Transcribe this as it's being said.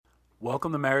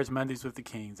Welcome to Marriage Mondays with the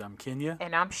Kings. I'm Kenya.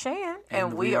 And I'm Shan.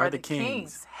 And we are the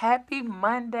Kings. Happy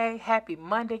Monday. Happy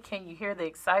Monday. Can you hear the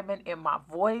excitement in my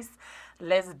voice?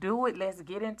 Let's do it. Let's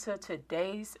get into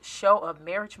today's show of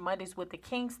Marriage Mondays with the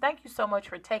Kings. Thank you so much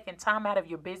for taking time out of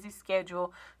your busy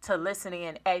schedule to listen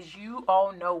in. As you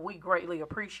all know, we greatly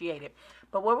appreciate it.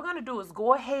 But what we're going to do is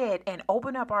go ahead and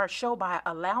open up our show by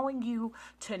allowing you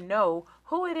to know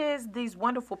who it is, these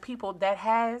wonderful people that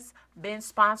has been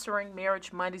sponsoring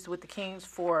Marriage Mondays with the Kings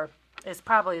for it's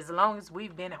probably as long as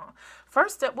we've been on.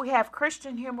 First up, we have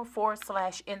Christian Humor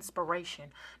 / Inspiration.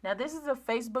 Now, this is a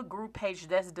Facebook group page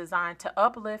that's designed to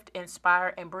uplift,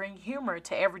 inspire, and bring humor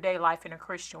to everyday life in a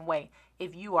Christian way.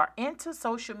 If you are into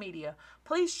social media,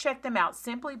 please check them out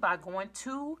simply by going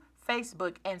to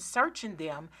Facebook and searching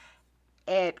them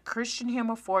at Christian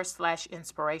Humor /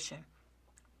 Inspiration.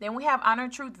 Then we have Honor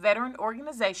and Truth Veteran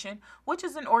Organization, which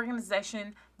is an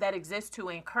organization that exists to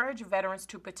encourage veterans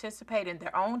to participate in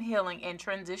their own healing and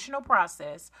transitional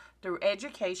process through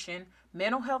education,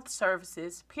 mental health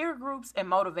services, peer groups, and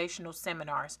motivational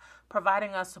seminars,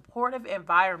 providing a supportive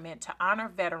environment to honor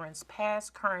veterans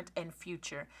past, current, and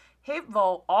future.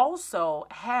 HITVO also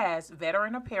has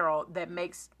veteran apparel that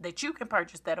you can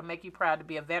purchase that'll make you proud to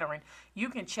be a veteran. You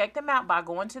can check them out by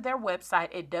going to their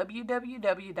website at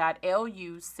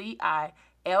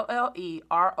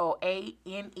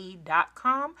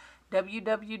www.lucilleroane.com,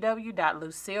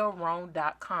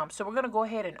 www.lucilleroane.com. So we're going to go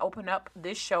ahead and open up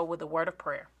this show with a word of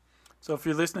prayer. So if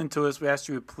you're listening to us, we ask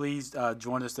you to please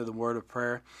join us to the word of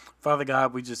prayer. Father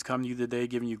God, we just come to you today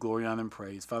giving you glory, honor, and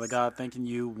praise. Father God, thanking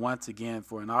you once again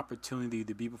for an opportunity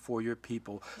to be before your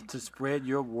people, to spread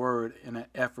your word in an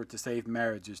effort to save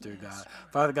marriages, dear God.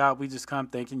 Father God, we just come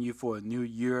thanking you for a new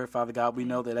year. Father God, we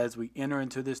know that as we enter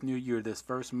into this new year, this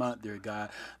first month, dear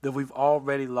God, that we've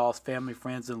already lost family,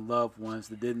 friends, and loved ones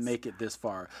that didn't make it this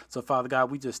far. So Father God,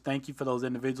 we just thank you for those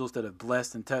individuals that have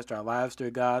blessed and touched our lives,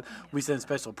 dear God. We send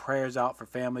special prayers out for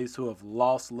families who have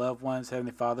lost loved ones.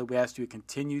 Heavenly Father, we ask you to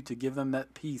continue to give them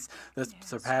that peace that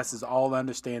surpasses all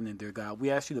understanding, dear God. We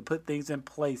ask you to put things in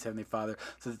place, Heavenly Father,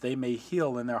 so that they may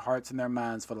heal in their hearts and their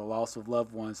minds for the loss of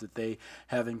loved ones that they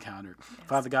have encountered.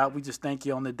 Father God, we just thank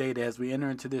you on the day that as we enter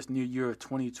into this new year of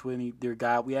 2020, dear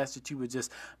God, we ask that you would just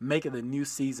make it a new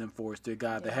season for us, dear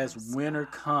God, that as winter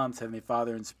comes, Heavenly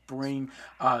Father, and spring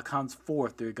comes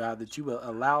forth, dear God, that you will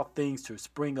allow things to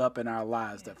spring up in our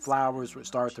lives, that flowers would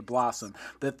start to blossom,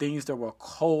 that things that were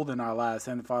cold in our lives,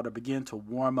 Heavenly Father, begin to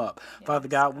warm up. Father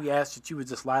God, we ask that you would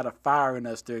just light a fire in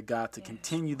us, dear God, to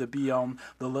continue to be on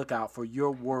the lookout for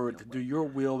your word, to do your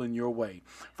will in your way.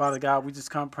 Father God, we just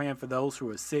come praying for those who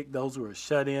are sick, those who are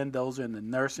shut in, those who are in the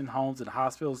nursing homes and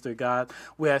hospitals, dear God.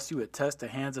 We ask you to touch the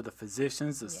hands of the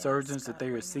physicians, the surgeons that they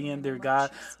are seeing, dear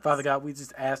God. Father God, we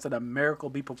just ask that a miracle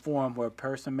be performed where a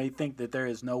person may think that there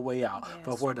is no way out.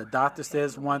 But where the doctor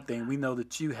says one thing, we know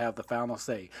that you have the final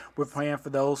say. We're praying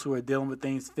for those who are dealing with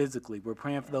things physically. We're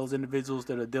praying for those individuals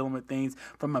that are dealing with things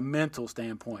from a mental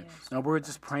standpoint. And we're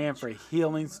just praying for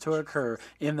healings to occur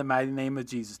in the mighty name of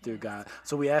Jesus, dear God.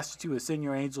 So we ask that you would send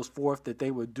your angels forth, that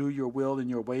they would do your will in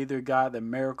your way, dear God, that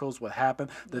miracles would happen,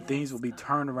 that things will be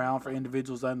turned around for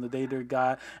individuals on the day, dear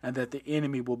God, and that the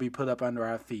enemy will be put up under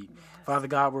our feet. Father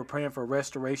God, we're praying for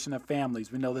restoration of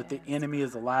families. We know that the enemy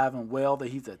is alive and well, that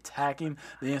he's attacking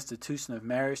the institution of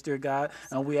marriage, dear God,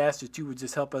 and we ask that you would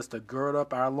just help us to gird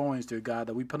up our loins, dear God,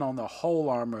 that we put on the whole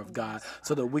armor of God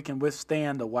so that we can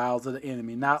withstand the wiles of the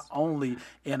enemy, not only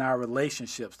in our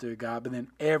relationships, dear God, but in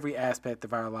every aspect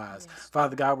of our lives.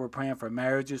 Father God, we're praying for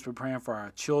marriages. We're praying for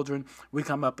our children. We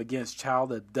come up against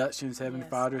child abductions, Heavenly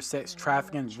Father, sex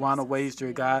trafficking, runaways,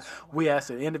 dear God. We ask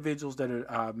that individuals that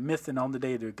are missing on the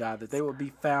day, dear God, that they will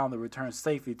be found and return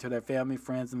safely to their family,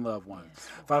 friends, and loved ones.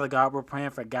 Father God, we're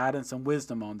praying for guidance and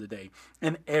wisdom on the day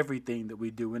in everything that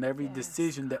we do, in every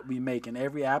decision that we make, in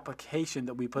every application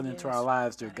that we put into our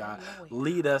lives, dear God.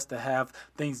 Lead us to have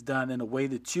things done in a way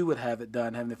that you would have it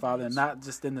done, Heavenly Father, and not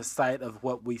just in the sight of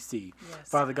what we see.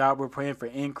 Father God, we're praying for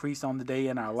increase on the day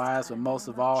in our lives, but most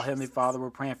of all, Heavenly Father, we're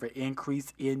praying for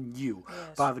increase in you.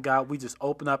 Father God, we just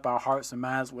open up our hearts and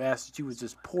minds. We ask that you would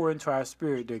just pour into our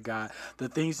spirit, dear God, the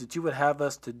things that you would have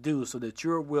us to do so that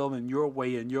your will and your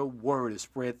way and your word is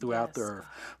spread throughout the earth.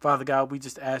 Father God, we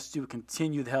just ask you to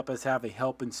continue to help us have a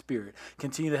helping spirit. Continue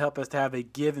continue to help us to have a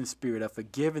giving spirit, a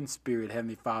forgiving spirit,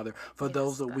 Heavenly Father, for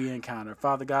those that we encounter.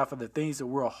 Father God, for the things that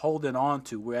we're holding on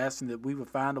to, we're asking that we would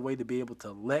find a way to be able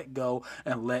to let go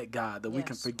and let God, that we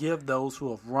can forgive those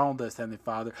who have wronged us, Heavenly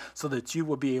Father, so that you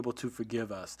will be able to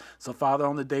forgive us. So, Father,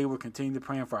 on the day we're continuing to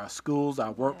praying for our schools,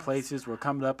 our workplaces. We're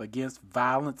coming up against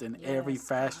violence in every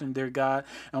fashion, dear God,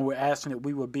 and we're asking that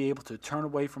we will be able to turn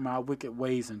away from our wicked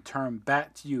ways and turn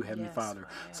back to you, Heavenly Father.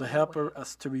 So help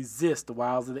us to resist the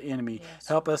wiles of the enemy.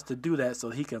 Help us to do that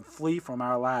so he can flee from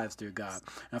our lives, dear God.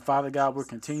 And Father God, we're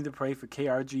continuing to pray for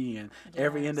KRG and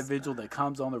every individual that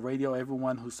comes on the radio,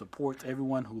 everyone who supports,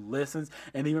 everyone who listens,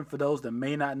 and even for those that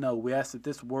may not know, we ask that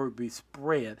this word be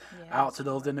spread out to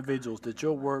those individuals, that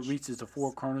your word reaches the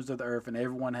four corners of the earth and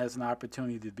everyone has an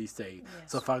opportunity to be saved.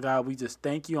 So, Father God, we just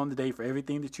thank you on the day for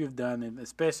everything that you have done, and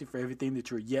especially for everything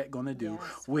that you're yet going to do.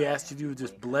 We ask you to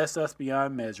just bless us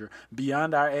beyond measure,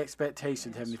 beyond our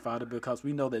expectations, Heavenly Father, because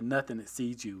we know that nothing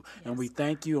exceeds you. And we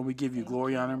thank you and we give you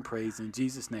glory, honor, and praise. In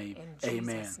Jesus' name,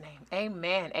 amen.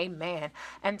 Amen. Amen.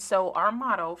 And so our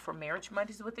motto for Marriage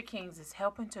Mondays with the Kings is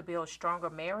helping to build stronger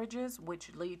marriages,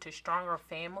 which lead to stronger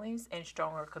families and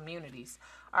stronger communities.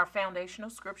 Our foundational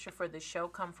scripture for this show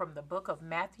come from the book of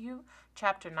Matthew,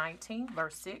 chapter 19,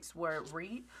 verse 6, where it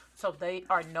reads, "So they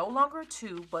are no longer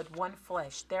two, but one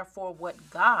flesh. Therefore, what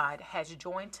God has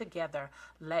joined together,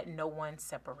 let no one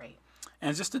separate."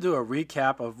 And just to do a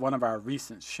recap of one of our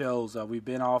recent shows, we've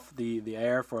been off the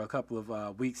air for a couple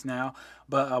of weeks now,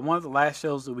 but one of the last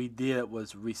shows that we did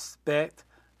was Respect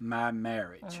My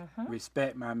Marriage.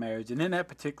 Respect My Marriage. And in that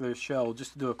particular show,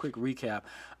 just to do a quick recap,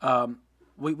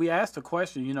 we asked the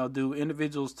question, do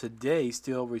individuals today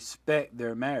still respect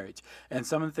their marriage? And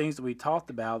some of the things that we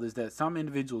talked about is that some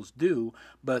individuals do,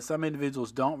 but some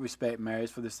individuals don't respect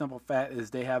marriage for the simple fact is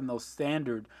they have no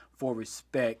standard for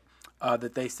respect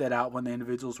that they set out when the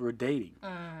individuals were dating.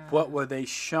 What were they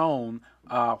shown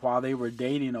while they were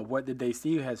dating, or what did they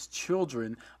see as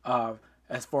children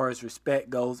as far as respect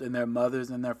goes in their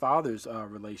mother's and their father's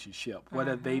relationship? What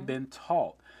have they been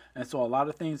taught? And so a lot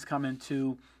of things come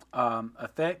into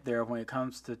effect there when it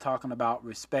comes to talking about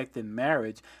respect in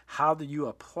marriage. How do you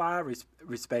apply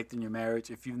respect in your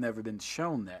marriage if you've never been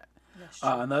shown that?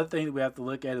 Another thing that we have to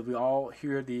look at is we all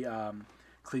hear the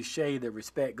cliche that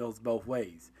respect goes both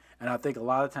ways. And I think a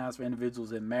lot of times for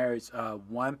individuals in marriage,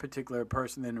 one particular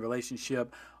person in a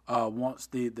relationship wants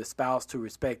the spouse to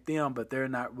respect them, but they're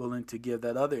not willing to give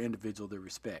that other individual the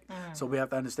respect. So we have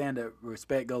to understand that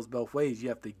respect goes both ways. You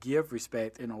have to give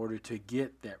respect in order to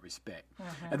get that respect.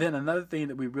 And then another thing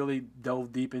that we really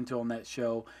dove deep into on that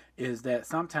show is that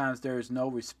sometimes there is no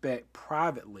respect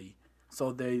privately,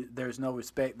 so there's no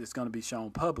respect that's going to be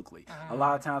shown publicly. A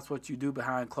lot of times what you do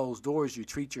behind closed doors, you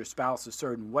treat your spouse a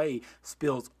certain way,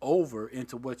 spills over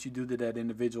into what you do to that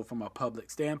individual from a public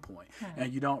standpoint.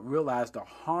 And you don't realize the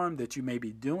harm that you may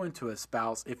be doing to a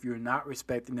spouse if you're not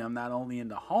respecting them, not only in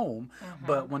the home,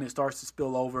 but when it starts to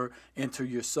spill over into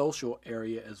your social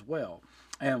area as well.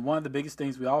 And one of the biggest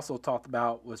things we also talked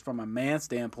about was from a man's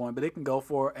standpoint, but it can go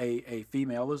for a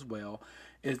female as well,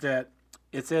 is that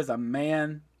it says a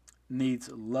man needs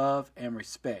love and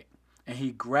respect, and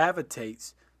he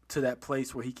gravitates to that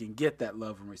place where he can get that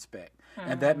love and respect.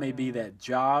 And that may be that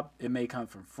job, it may come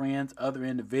from friends, other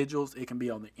individuals, it can be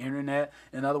on the internet.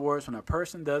 In other words, when a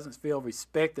person doesn't feel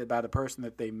respected by the person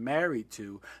that they married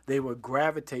to, they will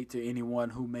gravitate to anyone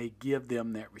who may give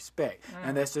them that respect.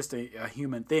 And that's just a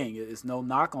human thing. It's no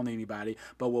knock on anybody,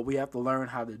 but what we have to learn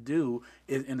how to do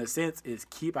is, in a sense, is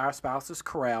keep our spouses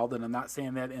corralled, and I'm not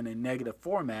saying that in a negative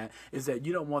format, is that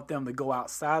you don't want them to go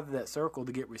outside of that circle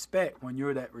to get respect when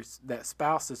you're that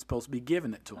spouse that's supposed to be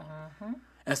giving it to them.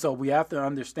 And so we have to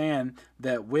understand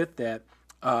that with that,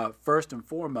 first and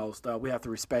foremost, we have to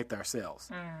respect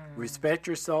ourselves. Respect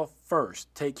yourself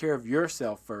first. Take care of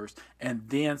yourself first, and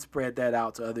then spread that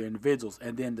out to other individuals.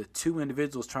 And then the two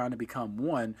individuals trying to become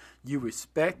one, you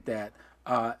respect that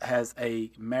as a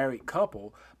married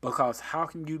couple, because how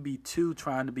can you be two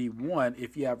trying to be one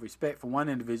if you have respect for one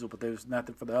individual but there's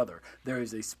nothing for the other? There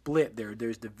is a split there.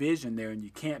 There's division there, and you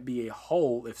can't be a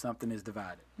whole if something is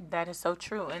divided. That is so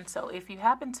true. And so if you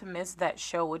happen to miss that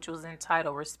show, which was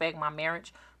entitled Respect My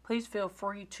Marriage, please feel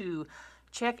free to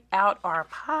check out our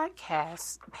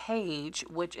podcast page,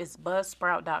 which is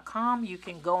buzzsprout.com. You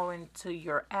can go into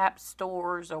your app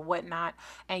stores or whatnot,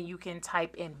 and you can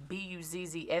type in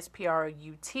BUZZSPRUT,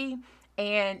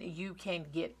 and you can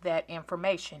get that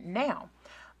information. Now,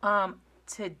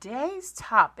 today's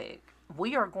topic,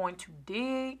 we are going to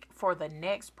dig for the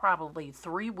next probably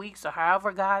 3 weeks, or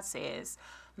however God says,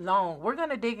 long. We're going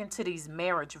to dig into these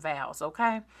marriage vows,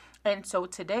 okay? And so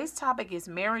today's topic is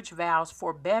marriage vows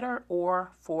for better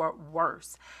or for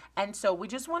worse. And so we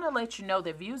just want to let you know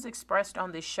that views expressed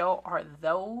on this show are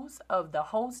those of the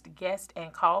host, guest,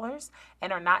 and callers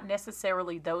and are not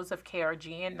necessarily those of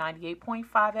KRGN 98.5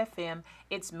 FM,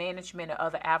 its management, or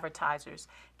other advertisers.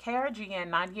 KRGN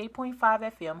 98.5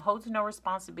 FM holds no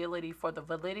responsibility for the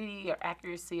validity or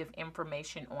accuracy of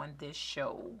information on this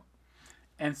show.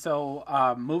 And so,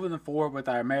 moving forward with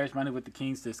our Marriage Monday with the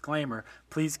Kings disclaimer,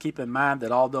 please keep in mind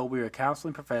that although we are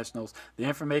counseling professionals, the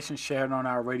information shared on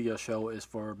our radio show is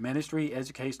for ministry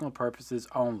educational purposes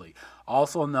only.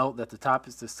 Also note that the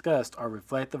topics discussed are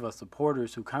reflective of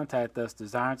supporters who contact us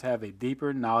desiring to have a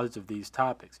deeper knowledge of these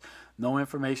topics. No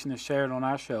information is shared on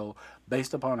our show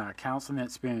based upon our counseling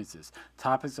experiences.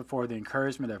 Topics are for the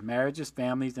encouragement of marriages,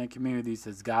 families, and communities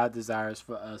as God desires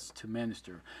for us to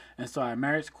minister. And so our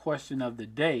marriage question of the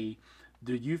day: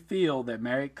 do you feel that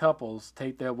married couples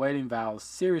take their wedding vows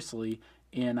seriously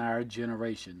in our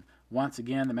generation? Once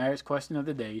again, the marriage question of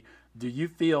the day: do you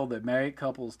feel that married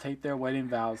couples take their wedding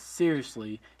vows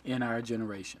seriously in our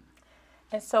generation?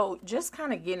 And so just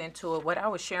kind of getting into it, what I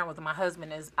was sharing with my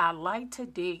husband is I like to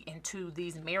dig into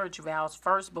these marriage vows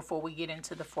first before we get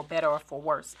into the for better or for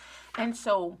worse. And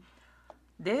so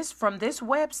from this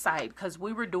website, because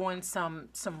we were doing some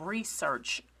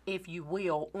research, if you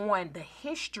will, on the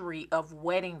history of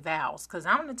wedding vows, because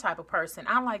I'm the type of person,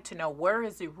 I like to know where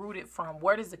is it rooted from,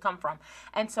 where does it come from.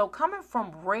 And so coming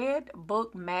from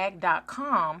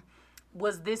redbookmag.com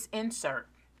was this insert.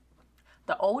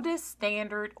 The oldest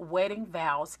standard wedding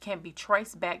vows can be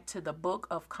traced back to the Book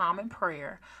of Common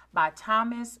Prayer by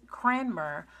Thomas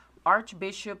Cranmer,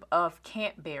 Archbishop of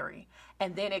Canterbury.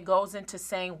 And then it goes into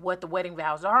saying what the wedding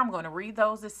vows are. I'm going to read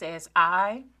those. It says,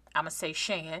 I'm going to say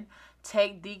Shan,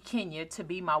 take thee, Kenya, to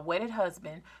be my wedded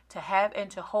husband, to have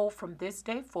and to hold from this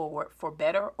day forward, for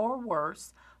better or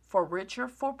worse, for richer,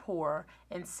 for poorer,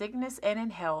 in sickness and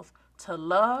in health, to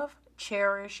love,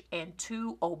 cherish, and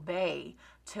to obey,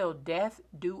 till death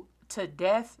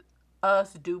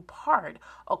us do part,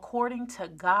 according to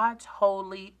God's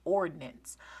holy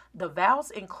ordinance. The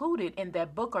vows included in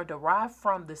that book are derived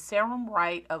from the Sarum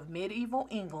Rite of medieval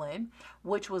England,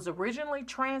 which was originally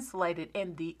translated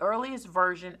in the earliest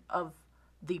version of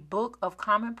the Book of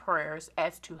Common Prayers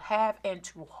as to have and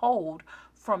to hold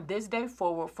from this day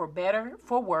forward, for better,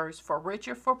 for worse, for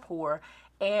richer, for poor,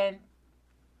 and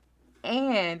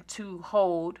to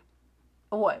hold,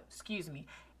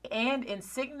 and in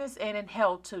sickness and in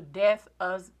health till death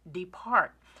us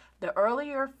depart. The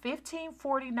earlier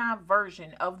 1549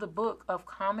 version of the Book of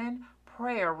Common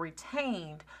Prayer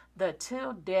retained the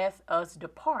till death us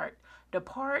depart.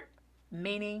 Depart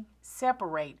meaning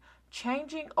separate,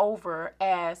 changing over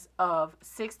as of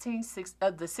the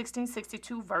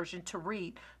 1662 version to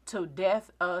read till death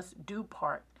us do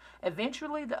part.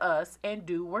 Eventually the us and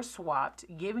do were swapped,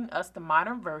 giving us the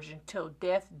modern version till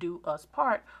death do us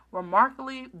part.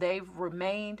 Remarkably, they've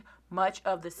remained much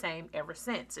of the same ever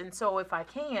since. And so if I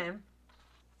can,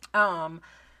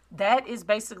 that is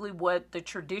basically what the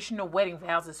traditional wedding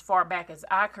vows, as far back as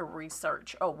I could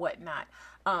research or whatnot,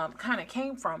 kind of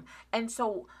came from. And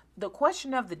so the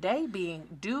question of the day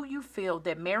being, do you feel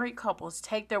that married couples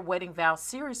take their wedding vows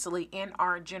seriously in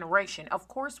our generation? Of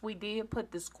course, we did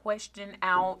put this question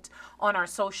out on our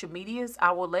social medias.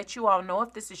 I will let you all know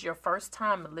if this is your first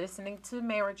time listening to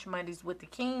Marriage Mondays with the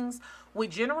Kings. We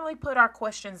generally put our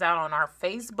questions out on our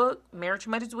Facebook, Marriage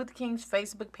Mondays with the Kings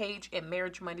Facebook page, and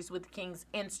Marriage Mondays with the Kings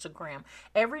Instagram.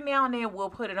 Every now and then we'll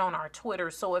put it on our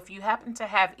Twitter. So if you happen to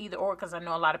have either or, because I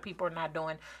know a lot of people are not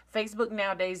doing Facebook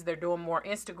nowadays, they're doing more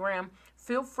Instagram,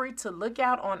 feel free to look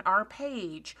out on our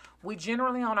page. We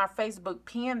generally on our Facebook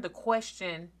pin the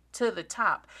question to the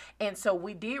top. And so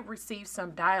we did receive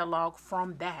some dialogue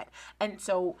from that. And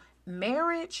so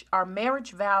marriage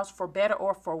vows for better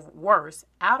or for worse,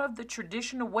 out of the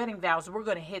traditional wedding vows, we're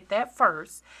going to hit that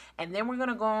first, and then we're going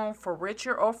to go on for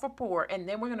richer or for poor, and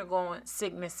then we're going to go on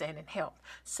sickness and in health.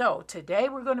 So today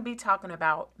we're going to be talking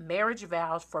about marriage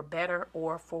vows for better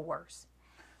or for worse.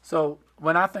 So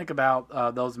when I think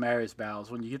about those marriage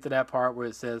vows, when you get to that part where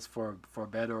it says for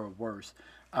better or worse,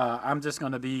 I'm just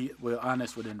going to be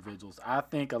honest with individuals. I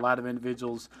think a lot of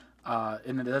individuals,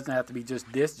 and it doesn't have to be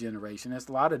just this generation, it's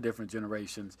a lot of different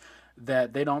generations,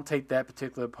 that they don't take that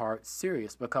particular part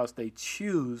serious because they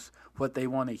choose what they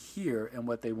want to hear and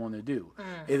what they want to do.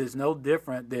 It is no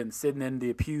different than sitting in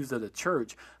the pews of the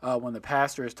church when the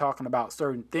pastor is talking about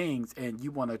certain things and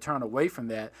you want to turn away from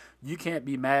that. You can't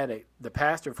be mad at the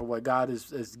pastor for what God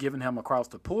has given him across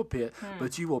the pulpit,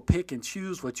 but you will pick and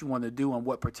choose what you want to do and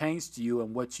what pertains to you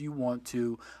and what you want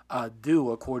to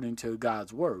do according to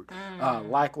God's word.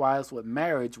 Likewise, likewise with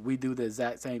marriage, we do the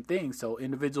exact same thing. So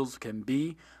individuals can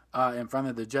be in front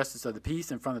of the justice of the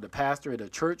peace, in front of the pastor at a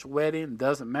church wedding,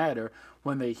 doesn't matter.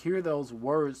 When they hear those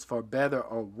words for better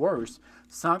or worse,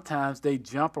 sometimes they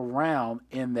jump around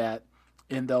in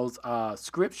those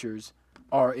scriptures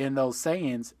or in those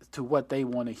sayings to what they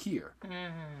want to hear.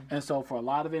 And so for a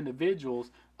lot of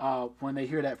individuals, when they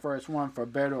hear that first one, for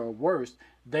better or worse,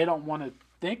 they don't want to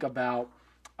think about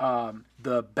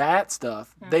the bad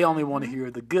stuff. They only want to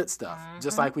hear the good stuff.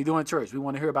 Just like we do in church. We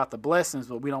want to hear about the blessings,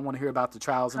 but we don't want to hear about the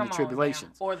trials and the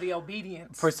tribulations. Or the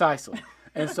obedience. Precisely.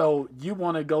 And so you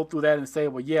want to go through that and say,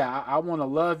 well, yeah, I want to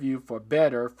love you for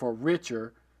better, for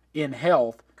richer, in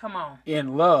health,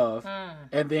 in love.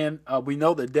 And then we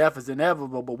know that death is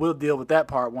inevitable, but we'll deal with that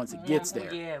part once it gets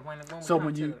there. Yeah,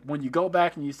 when you go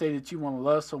back and you say that you want to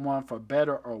love someone for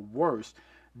better or worse,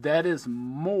 that is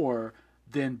more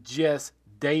than just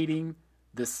dating,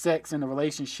 the sex in the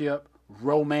relationship,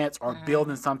 romance, or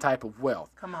building some type of wealth.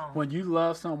 When you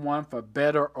love someone for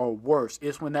better or worse,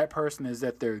 it's when that person is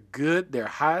at their good, their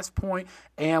highest point,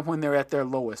 and when they're at their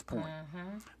lowest point.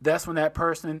 That's when that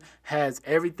person has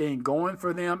everything going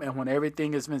for them and when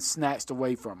everything has been snatched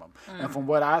away from them. And from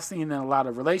what I've seen in a lot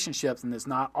of relationships, and it's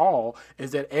not all,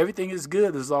 is that everything is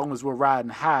good as long as we're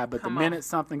riding high. But the minute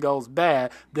something goes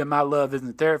bad, then my love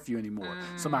isn't there for you anymore.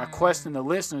 So my question to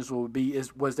listeners would be,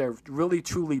 was there really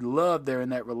truly love there in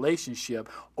that relationship,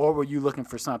 or were you looking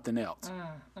for something else?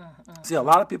 See, a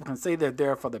lot of people can say they're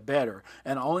there for the better.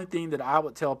 And the only thing that I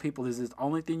would tell people is the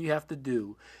only thing you have to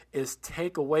do is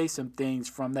take away some things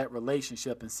from that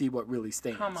relationship and see what really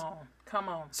stands. Come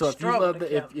on. So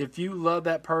if you love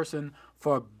that person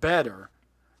for better,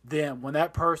 then when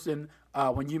that person,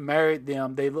 when you married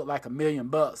them, they looked like $1 million.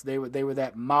 They were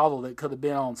that model that could have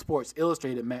been on Sports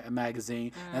Illustrated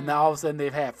magazine, and now all of a sudden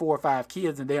they've had 4 or 5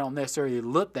 kids and they don't necessarily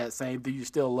look that same. Do you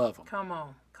still love them? Come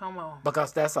on.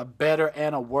 Because that's a better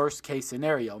and a worse case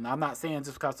scenario. Now, I'm not saying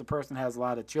just because the person has a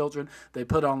lot of children, they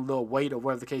put on a little weight or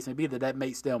whatever the case may be, that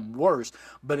makes them worse.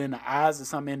 But in the eyes of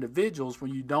some individuals,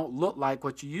 when you don't look like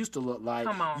what you used to look like,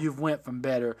 you've went from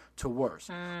better to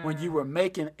worse. When you were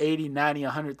making $80,000,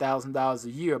 $90,000, $100,000 a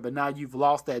year, but now you've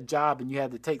lost that job and you had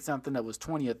to take something that was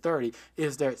 20 or 30,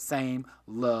 is there same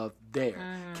love there?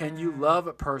 Can you love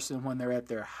a person when they're at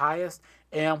their highest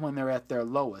and when they're at their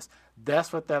lowest?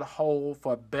 That's what that whole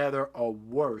for better or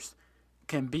worse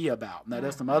can be about. Now,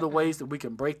 there's some other ways that we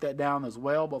can break that down as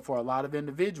well, but for a lot of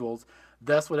individuals,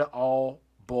 that's what it all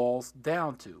boils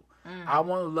down to. I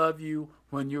want to love you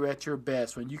when you're at your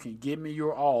best, when you can give me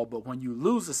your all, but when you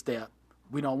lose a step,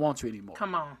 we don't want you anymore.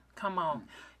 Come on.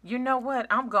 You know what?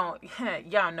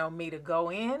 Y'all know me to go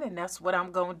in, and that's what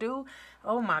I'm going to do.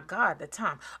 Oh, my God, the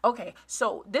time. Okay,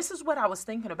 so this is what I was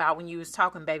thinking about when you was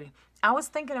talking, baby. I was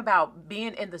thinking about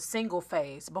being in the single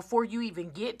phase before you even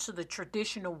get to the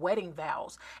traditional wedding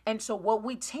vows. And so what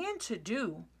we tend to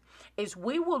do is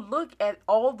we will look at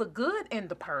all the good in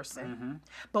the person,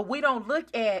 but we don't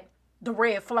look at the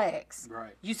red flags.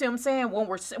 Right. You see what I'm saying?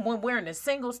 When we're in the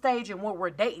single stage and when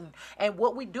we're dating, and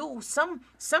what we do, some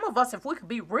of us, if we could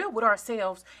be real with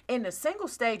ourselves, in the single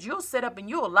stage, you'll sit up and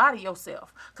you'll lie to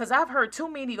yourself. Because I've heard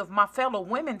too many of my fellow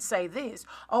women say this.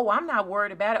 Oh, I'm not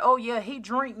worried about it. Oh, yeah, he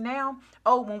drink now.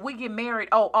 Oh, when we get married,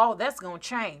 oh, that's going to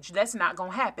change. That's not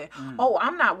going to happen. Oh,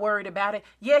 I'm not worried about it.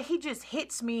 Yeah, he just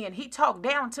hits me and he talk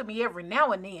down to me every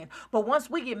now and then. But once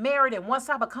we get married and once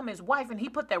I become his wife and he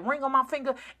put that ring on my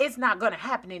finger, it's not going to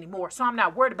happen anymore. So I'm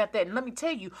not worried about that. And let me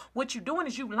tell you, what you're doing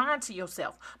is you lying to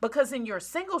yourself. Because in your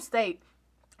single state,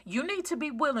 you need to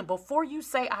be willing, before you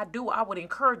say I do, I would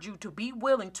encourage you to be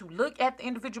willing to look at the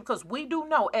individual, because we do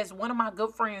know, as one of my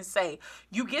good friends say,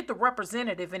 you get the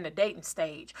representative in the dating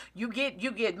stage. You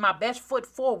get my best foot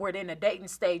forward in the dating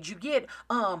stage. You get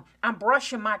I'm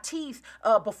brushing my teeth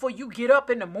before you get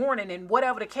up in the morning, and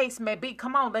whatever the case may be.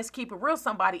 Come on, let's keep it real,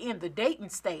 somebody, in the dating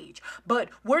stage. But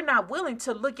we're not willing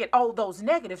to look at all those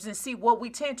negatives and see. What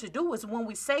we tend to do is when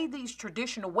we say these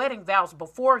traditional wedding vows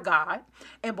before God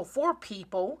and before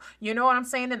people, you know what I'm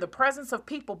saying, in the presence of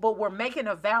people, but we're making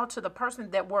a vow to the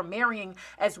person that we're marrying,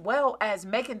 as well as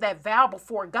making that vow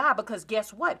before God. Because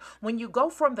guess what? When you go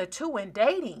from the two in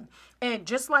dating, and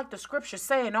just like the scripture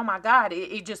saying, oh my God,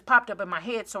 it just popped up in my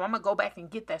head. So I'm going to go back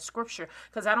and get that scripture,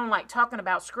 because I don't like talking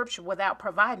about scripture without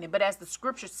providing it. But as the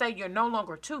scriptures say, you're no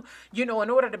longer two. You know, in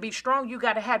order to be strong, you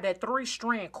got to have that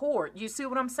 3-strand cord. You see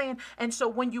what I'm saying? And so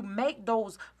when you make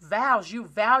those vows, you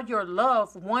vow your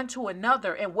love one to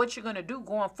another, and what you're going to do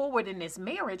going forward in this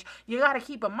marriage, you got to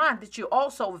keep in mind that you're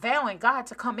also vowing God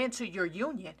to come into your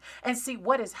union. And see,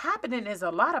 what is happening is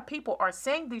a lot of people are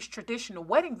saying these traditional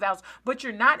wedding vows, but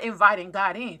you're not inviting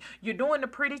God in. You're doing the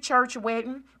pretty church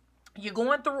wedding. You're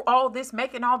going through all this,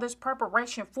 making all this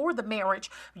preparation for the marriage.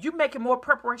 You making more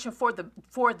preparation for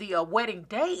the wedding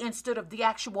day instead of the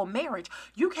actual marriage.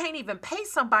 You can't even pay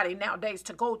somebody nowadays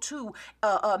to go to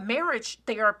a marriage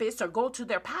therapist or go to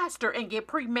their pastor and get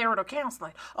premarital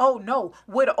counseling. Oh no,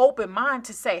 with an open mind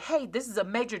to say, hey, this is a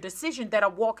major decision that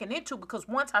I'm walking into, because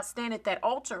once I stand at that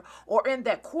altar or in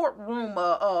that courtroom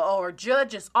or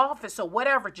judge's office or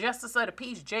whatever, justice of the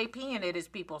peace, JP and it, as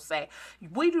people say,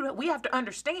 we have to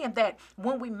understand that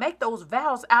when we make those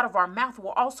vows out of our mouth,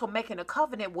 we're also making a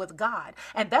covenant with God.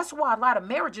 And that's why a lot of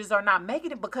marriages are not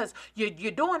making it, because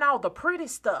you're doing all the pretty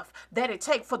stuff that it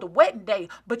takes for the wedding day,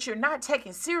 but you're not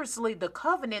taking seriously the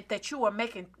covenant that you are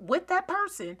making with that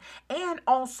person and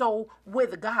also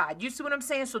with God. You see what I'm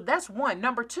saying? So that's one.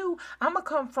 Number two, I'm going to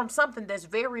come from something that's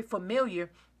very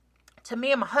familiar to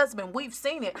me and my husband. We've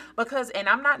seen it because, and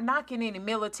I'm not knocking any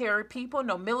military people,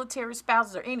 no military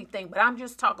spouses or anything, but I'm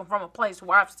just talking from a place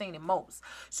where I've seen it most.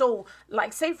 So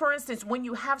like, say for instance, when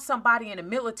you have somebody in the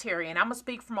military, and I'm going to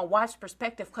speak from a wife's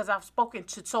perspective because I've spoken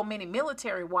to so many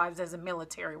military wives as a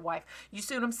military wife. You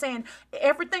see what I'm saying?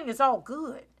 Everything is all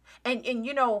good. And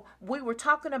you know, we were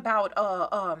talking about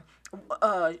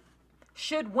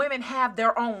should women have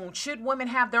their own? Should women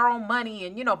have their own money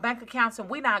and, you know, bank accounts? And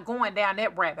we're not going down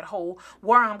that rabbit hole.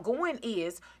 Where I'm going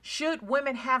is, should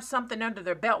women have something under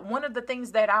their belt? One of the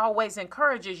things that I always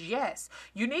encourage is, yes,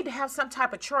 you need to have some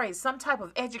type of trade, some type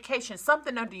of education,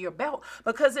 something under your belt.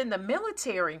 Because in the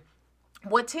military,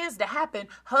 what tends to happen,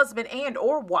 husband and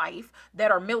or wife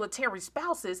that are military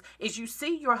spouses, is you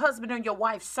see your husband and your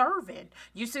wife serving.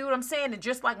 You see what I'm saying? And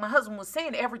just like my husband was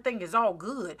saying, everything is all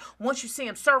good. Once you see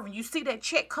him serving, you see that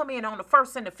check come in on the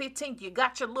 1st and the 15th. You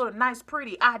got your little nice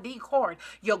pretty ID card.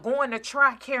 You're going to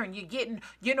TRICARE and you're getting,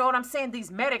 you know what I'm saying,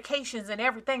 these medications and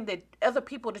everything that other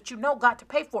people that you know got to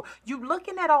pay for. You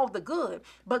looking at all the good.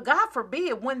 But God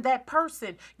forbid, when that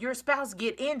person, your spouse,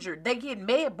 get injured, they get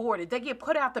med boarded, they get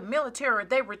put out the military,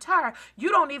 they retire, you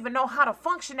don't even know how to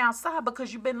function outside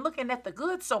because you've been looking at the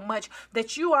good so much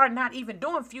that you are not even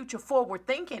doing future forward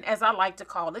thinking, as I like to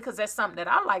call it, because that's something that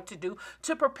I like to do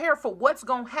to prepare for what's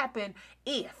going to happen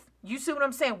if. You see what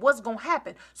I'm saying? What's going to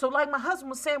happen? So like my husband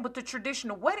was saying with the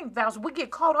traditional wedding vows, we get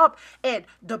caught up at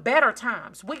the better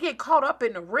times. We get caught up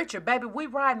in the richer, baby. We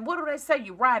riding, what do they say?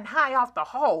 You riding high off the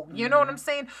hog. You know what I'm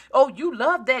saying? Oh, you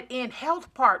love that in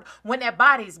health part when that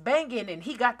body's banging and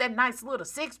he got that nice little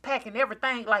 6-pack and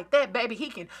everything like that, baby. He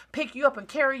can pick you up and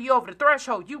carry you over the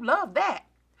threshold. You love that.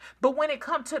 But when it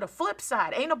comes to the flip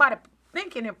side, ain't nobody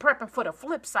thinking and prepping for the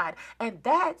flip side. And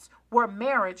that's where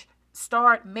marriage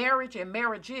and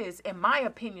marriages, in my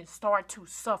opinion, start to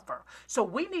suffer. So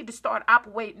we need to start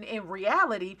operating in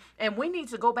reality, and we need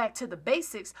to go back to the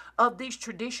basics of these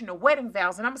traditional wedding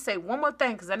vows. And I'm gonna say one more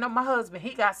thing, because I know my husband,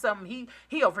 he got something,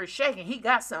 he over here shaking, he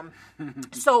got something.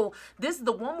 So this is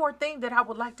the one more thing that I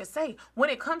would like to say. When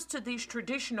it comes to these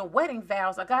traditional wedding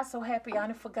vows, I got so happy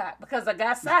I forgot because I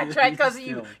got sidetracked because of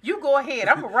you. You go ahead.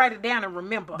 I'm gonna write it down and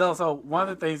remember. No, so one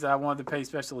of the things that I wanted to pay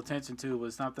special attention to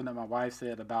was something that my wife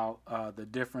said about the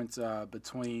difference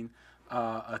between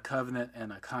a covenant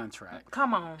and a contract.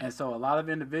 Come on. And so a lot of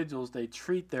individuals, they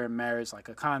treat their marriage like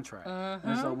a contract.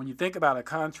 And so when you think about a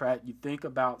contract, you think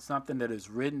about something that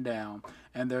is written down,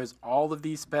 and there's all of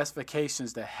these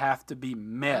specifications that have to be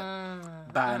met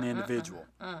by an individual.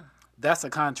 That's a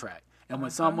contract. And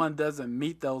when someone doesn't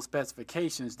meet those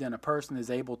specifications, then a person is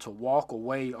able to walk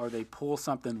away, or they pull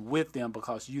something with them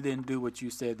because you didn't do what you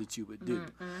said that you would do.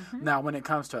 Now, when it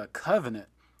comes to a covenant,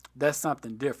 that's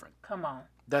something different. Come on.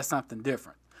 That's something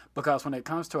different. Because when it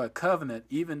comes to a covenant,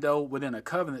 even though within a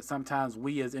covenant, sometimes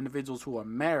we as individuals who are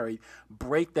married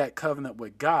break that covenant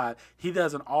with God, he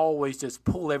doesn't always just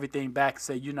pull everything back and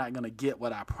say, you're not going to get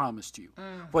what I promised you.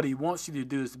 What he wants you to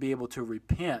do is to be able to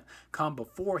repent, come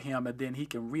before him, and then he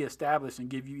can reestablish and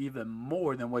give you even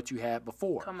more than what you had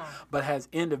before. Come on. But as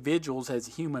individuals, as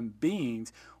human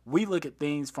beings, we look at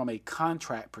things from a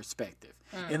contract perspective.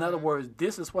 In other words,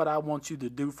 this is what I want you to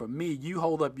do for me. You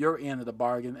hold up your end of the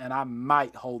bargain, and I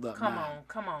might hold up mine.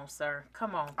 Come on, sir.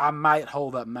 Come on. I might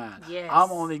hold up mine. Yes. I'm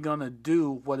only going to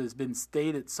do what has been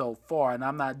stated so far, and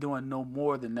I'm not doing no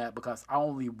more than that because I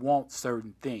only want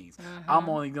certain things. I'm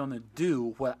only going to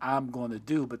do what I'm going to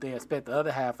do, but they expect the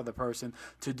other half of the person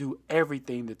to do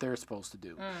everything that they're supposed to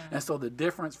do. And so the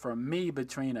difference for me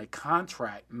between a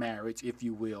contract marriage, if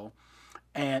you will,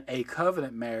 and a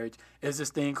covenant marriage is this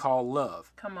thing called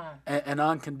love. Come on. An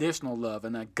unconditional love,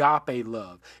 an agape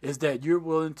love, is that you're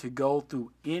willing to go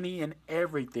through any and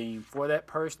everything for that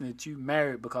person that you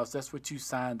married because that's what you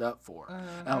signed up for.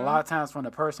 And a lot of times when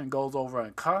a person goes over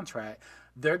a contract,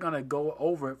 they're going to go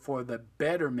over it for the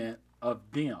betterment of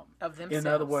them. Of themselves.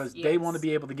 In other words, yes. they want to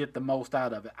be able to get the most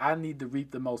out of it. I need to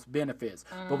reap the most benefits.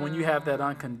 But when you have that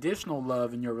unconditional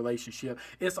love in your relationship,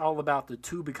 it's all about the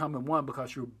two becoming one,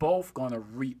 because you're both going to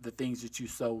reap the things that you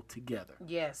sow together.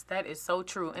 Yes, that is so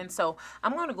true. And so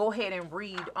I'm going to go ahead and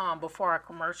read before our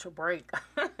commercial break.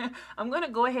 I'm going to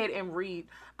go ahead and read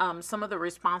some of the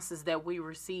responses that we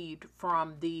received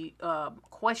from the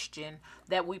question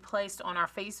that we placed on our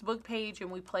Facebook page and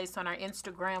we placed on our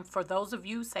Instagram. For those of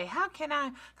you say, how can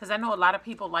I? Because I know a lot of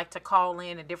people like to call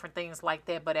in and different things like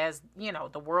that. But as you know,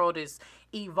 the world is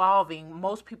evolving.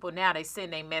 Most people now, they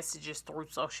send their messages through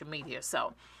social media.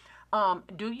 So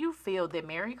do you feel that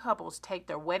married couples take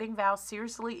their wedding vows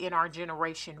seriously in our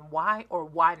generation? Why or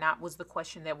why not was the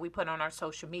question that we put on our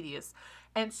social medias.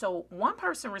 And so one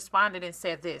person responded and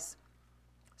said this: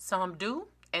 some do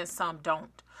and some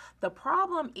don't. The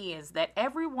problem is that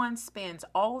everyone spends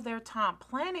all their time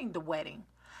planning the wedding.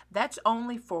 That's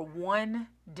only for one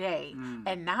day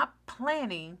and not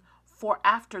planning for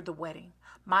after the wedding.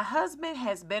 My husband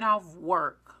has been off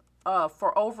work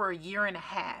for over a year and a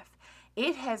half.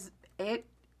 It has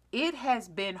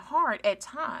been hard at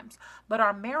times, but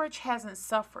our marriage hasn't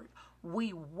suffered.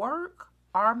 We work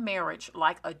our marriage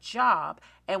like a job,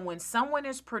 and when someone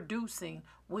isn't producing,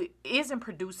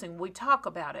 we talk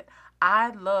about it.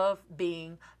 I love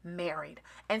being married.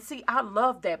 And see, I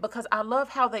love that, because I love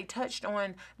how they touched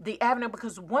on the avenue,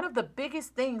 because one of the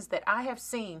biggest things that I have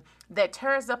seen that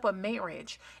tears up a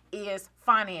marriage is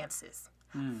finances.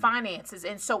 Finances.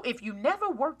 And so if you never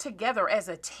work together as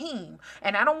a team,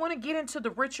 and I don't want to get into the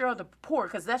richer or the poor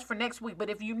because that's for next week, but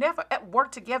if you never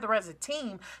work together as a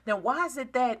team, then why is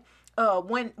it that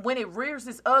when it rears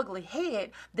its ugly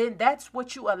head, then that's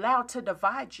what you allow to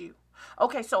divide you?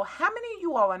 Okay, so how many of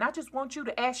you all, and I just want you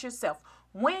to ask yourself,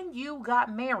 when you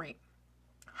got married,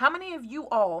 how many of you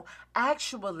all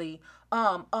actually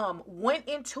went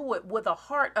into it with a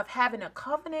heart of having a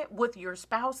covenant with your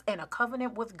spouse and a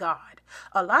covenant with God?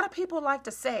 A lot of people like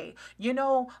to say,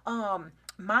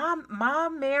 my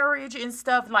marriage and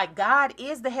stuff, like God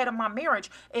is the head of my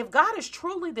marriage. If God is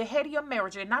truly the head of your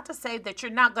marriage, and not to say that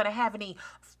you're not going to have any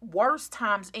worse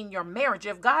times in your marriage,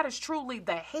 if God is truly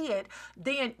the head,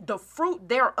 then the fruit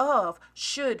thereof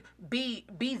should be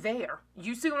there.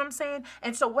 You see what I'm saying?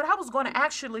 And so what I was going to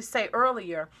actually say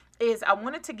earlier is I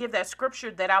wanted to give that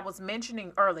scripture that I was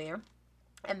mentioning earlier.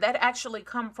 And that actually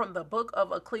come from the book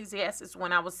of Ecclesiastes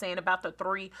when I was saying about the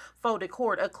three-folded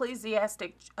cord.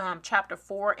 Ecclesiastes chapter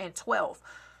 4 and 12.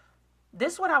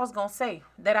 This is what I was going to say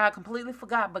that I completely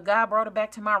forgot, but God brought it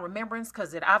back to my remembrance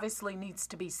because it obviously needs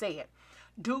to be said.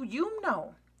 Do you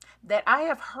know that I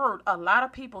have heard a lot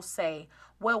of people say,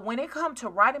 well, when it comes to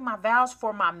writing my vows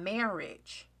for my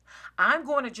marriage, I'm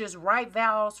going to just write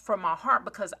vows from my heart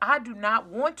because I do not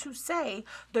want to say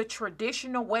the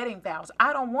traditional wedding vows.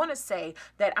 I don't want to say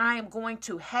that I am going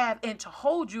to have and to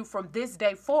hold you from this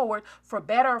day forward for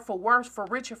better or for worse, for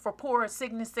richer, for poorer,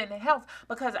 sickness and health,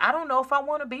 because I don't know if I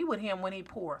want to be with him when he's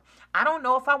poor. I don't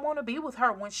know if I want to be with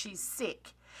her when she's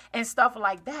sick and stuff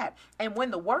like that. And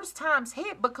when the worst times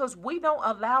hit, because we don't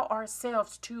allow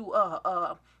ourselves to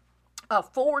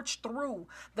forge through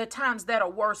the times that are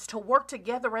worse, to work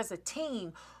together as a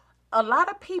team. A lot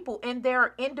of people in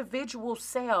their individual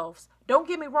selves, don't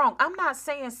get me wrong, I'm not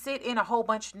saying sit in a whole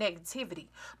bunch of negativity,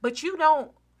 but you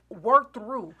don't work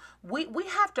through. We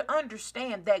have to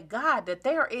understand that that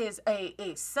there is a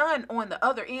sun on the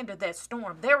other end of that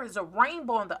storm. There is a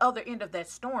rainbow on the other end of that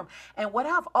storm. And what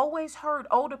I've always heard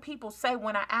older people say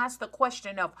when I ask the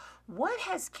question of what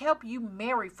has kept you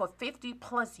married for 50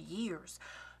 plus years,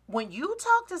 when you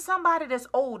talk to somebody that's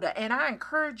older, and I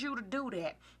encourage you to do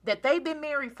that they've been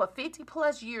married for 50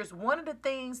 plus years, one of the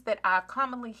things that I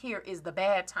commonly hear is the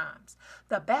bad times.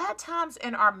 The bad times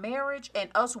in our marriage and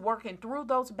us working through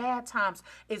those bad times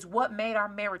is what made our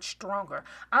marriage stronger.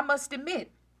 I must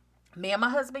admit, me and my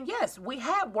husband, yes, we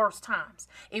had worse times.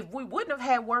 If we wouldn't have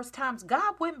had worse times,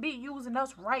 God wouldn't be using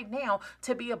us right now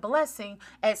to be a blessing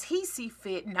as he see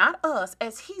fit, not us,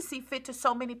 as he see fit to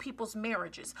so many people's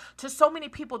marriages, to so many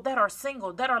people that are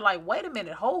single, that are like, wait a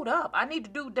minute, hold up. I need to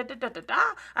do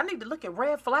da-da-da-da-da. I need to look at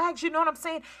red flags. You know what I'm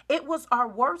saying? It was our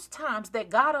worst times that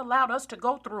God allowed us to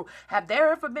go through. Have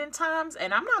there ever been times,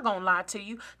 and I'm not going to lie to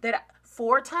you, that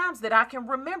 4 times that I can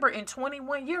remember in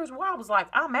 21 years where I was like,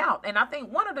 I'm out. And I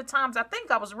think one of the times I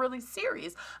think I was really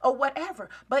serious or whatever.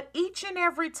 But each and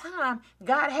every time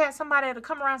God had somebody to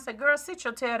come around and say, girl, sit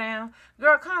your tail down.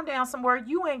 Girl, calm down somewhere.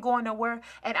 You ain't going nowhere.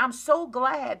 And I'm so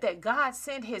glad that God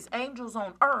sent his angels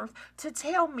on earth to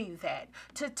tell me that,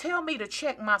 to tell me to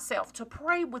check myself, to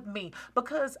pray with me.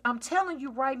 Because I'm telling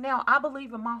you right now, I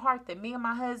believe in my heart that me and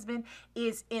my husband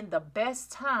is in the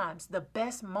best times, the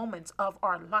best moments of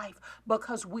our life,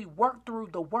 because we worked through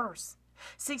the worst.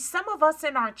 See, some of us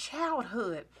in our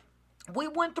childhood, we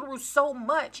went through so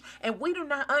much, and we do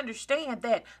not understand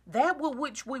that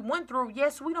which we went through.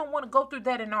 Yes, we don't want to go through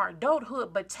that in our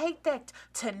adulthood, but take that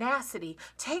tenacity,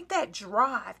 take that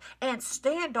drive, and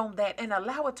stand on that and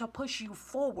allow it to push you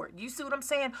forward. You see what I'm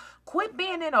saying? Quit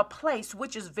being in a place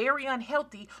which is very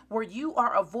unhealthy, where you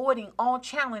are avoiding all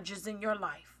challenges in your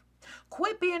life.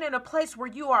 Quit being in a place where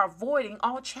you are avoiding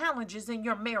all challenges in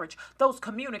your marriage, those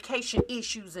communication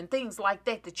issues and things like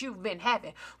that you've been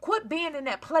having. Quit being in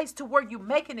that place to where you're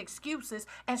making excuses,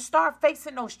 and start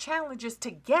facing those challenges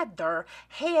together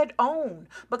head on,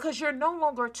 because you're no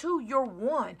longer two, you're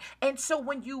one. And so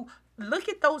when you look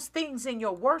at those things in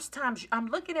your worst times, I'm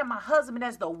looking at my husband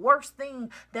as the worst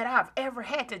thing that I've ever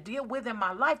had to deal with in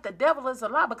my life. The devil is a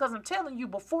lie, because I'm telling you,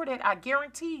 before that, I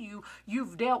guarantee you,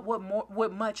 you've dealt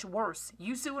with much worse.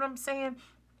 You see what I'm saying?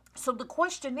 So the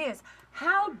question is,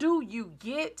 how do you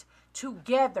get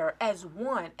together as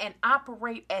one and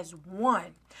operate as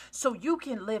one so you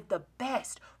can live the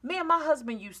best? Me and my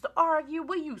husband used to argue.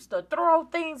 We used to throw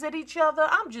things at each other.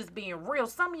 I'm just being real.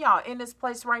 Some of y'all in this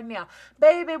place right now,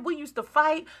 baby, we used to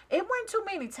fight. It wasn't too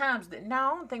many times that, no, I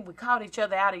don't think we called each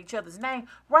other out of each other's name.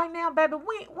 Right now, baby,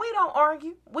 we don't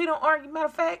argue. We don't argue. Matter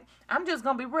of fact, I'm just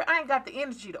going to be real. I ain't got the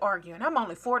energy to argue, and I'm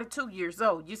only 42 years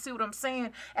old. You see what I'm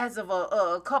saying? As of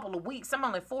a couple of weeks, I'm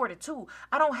only 42.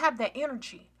 I don't have that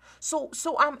energy. So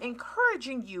I'm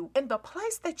encouraging you, in the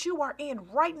place that you are in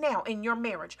right now in your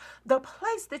marriage, the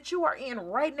place that you are in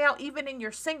right now, even in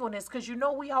your singleness, because you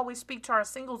know we always speak to our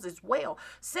singles as well.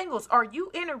 Singles, are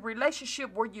you in a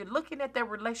relationship where you're looking at that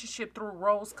relationship through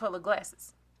rose-colored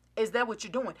glasses? Is that what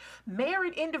you're doing?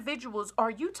 Married individuals, are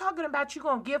you talking about you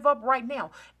going to give up right now?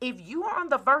 If you are on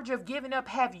the verge of giving up,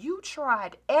 have you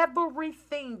tried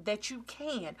everything that you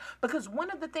can? Because one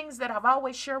of the things that I've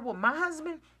always shared with my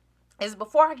husband is,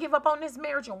 before I give up on this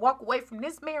marriage and walk away from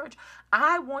this marriage,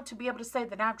 I want to be able to say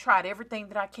that I've tried everything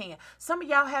that I can. Some of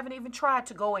y'all haven't even tried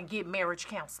to go and get marriage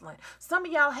counseling. Some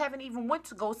of y'all haven't even went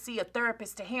to go see a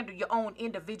therapist to handle your own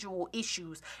individual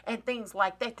issues and things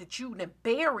like that you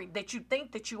buried, that you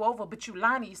think that you over, but you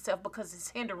lying to yourself because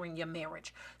it's hindering your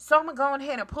marriage. So I'm going to go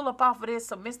ahead and pull up off of this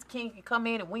so Mr. King can come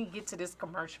in and we can get to this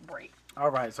commercial break.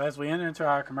 All right, so as we enter into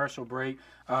our commercial break,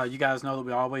 you guys know that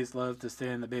we always love to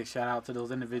send a big shout out to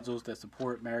those individuals that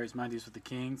support Marriage Mondays with the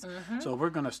Kings. Mm-hmm. So we're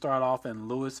going to start off in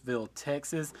Louisville,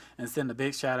 Texas, and send a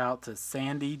big shout out to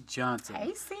Sandy Johnson.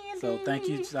 Hey, Sandy. So thank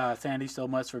you, Sandy, so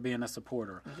much for being a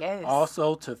supporter. Yes.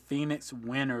 Also to Phoenix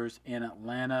Winners in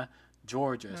Atlanta,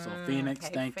 Georgia. So Phoenix,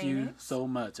 thank Phoenix. you so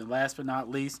much. And last but not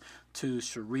least, to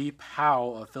Cherie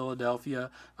Powell of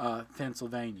Philadelphia,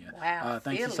 Pennsylvania. Wow.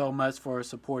 Thank you so much for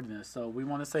supporting us. So we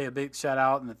want to say a big shout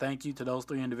out and a thank you to those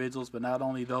 3 individuals, but not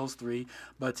only those 3,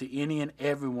 but to any and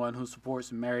everyone who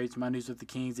supports Marriage Mondays with the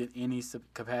Kings in any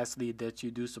capacity that you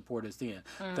do support us in.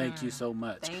 Thank you so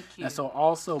much. Thank you. And so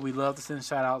also we love to send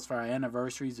shout outs for our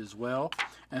anniversaries as well.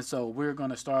 And so we're going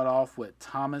to start off with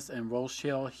Thomas and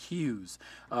Rochelle Hughes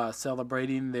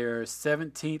celebrating their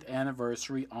 17th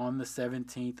anniversary on the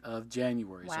 17th of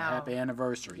January. Wow. So happy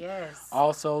anniversary. Yes.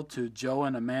 Also to Joe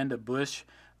and Amanda Bush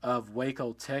of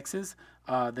Waco, Texas.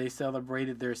 They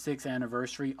celebrated their 6th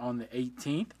anniversary on the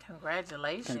 18th.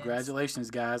 Congratulations.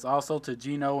 Congratulations, guys. Also to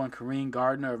Gino and Corrine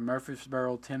Gardner of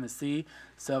Murfreesboro, Tennessee,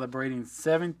 celebrating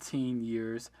 17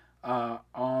 years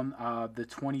on the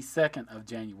 22nd of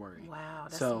January. Wow,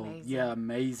 that's amazing. Yeah,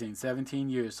 amazing. 17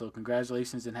 years. So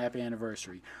congratulations and happy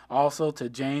anniversary. Also to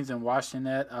James and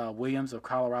Washinette Williams of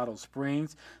Colorado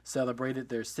Springs, celebrated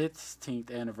their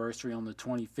 16th anniversary on the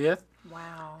 25th.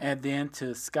 Wow. And then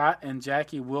to Scott and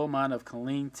Jackie Wilmot of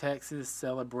Killeen, Texas,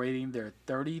 celebrating their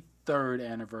 33rd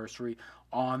anniversary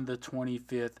on the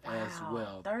 25th as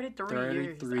well. 33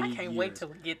 years. I can't wait till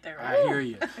we get there. I hear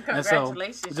you.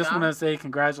 Congratulations, and so, just want to say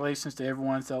congratulations to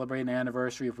everyone celebrating the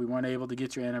anniversary. If we weren't able to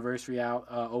get your anniversary out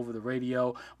over the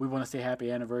radio, we want to say happy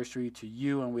anniversary to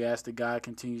you, and we ask that God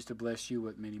continues to bless you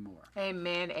with many more.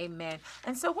 Amen, amen.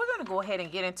 And so we're going to go ahead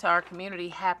and get into our community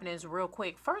happenings real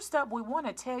quick. First up, we want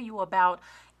to tell you about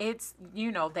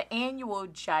the annual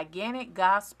Gigantic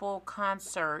Gospel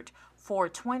Concert for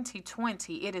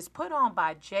 2020. It is put on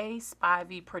by J.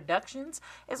 Spivey Productions.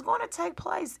 It's going to take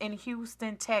place in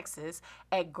Houston, Texas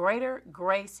at Greater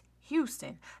Grace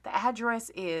Houston. The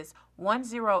address is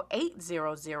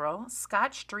 10800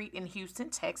 Scott Street in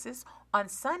Houston, Texas, on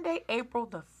Sunday, April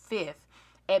the 5th.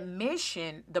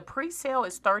 Admission, the pre-sale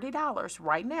is $30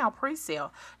 right now,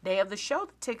 pre-sale. Day of the show,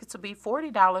 the tickets will be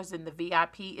 $40 and the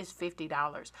VIP is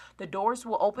 $50. The doors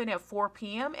will open at 4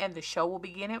 p.m. and the show will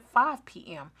begin at 5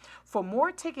 p.m. For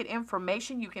more ticket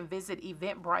information, you can visit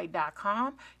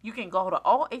eventbrite.com. You can go to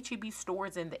all HEB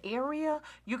stores in the area.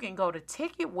 You can go to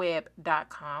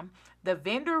ticketweb.com. The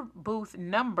vendor booth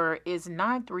number is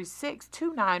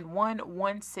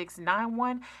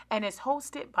 936-291-1691 and is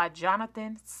hosted by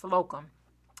Jonathan Slocum.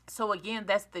 So again,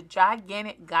 that's the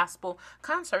gigantic gospel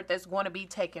concert that's going to be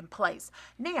taking place.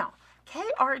 Now,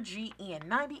 KRGN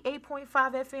 98.5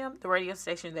 FM, the radio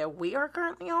station that we are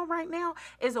currently on right now,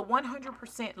 is a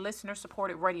 100%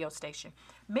 listener-supported radio station.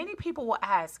 Many people will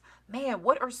ask, man,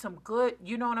 what are some good,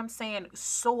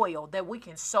 soil that we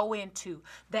can sow into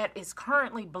that is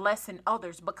currently blessing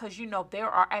others? Because, there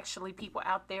are actually people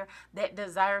out there that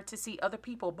desire to see other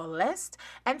people blessed.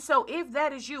 And so if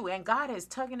that is you and God is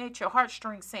tugging at your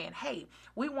heartstrings saying, hey,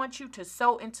 we want you to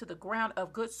sow into the ground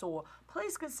of good soil,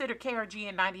 please consider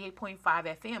KRGN 98.5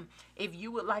 FM. If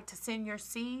you would like to send your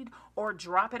seed or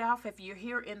drop it off, if you're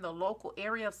here in the local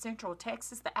area of Central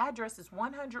Texas, the address is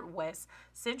 100 West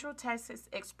Central Texas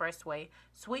Expressway,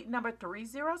 suite number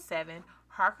 307,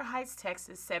 Harker Heights,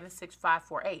 Texas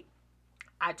 76548.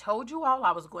 I told you all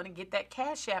I was going to get that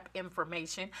Cash App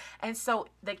information. And so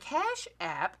the Cash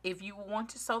App, if you want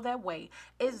to sow that way,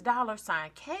 is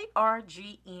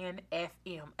 $KRGNFM.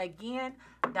 Again,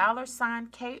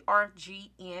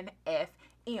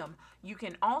 $KRGNFM. You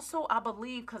can also, I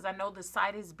believe, because I know the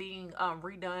site is being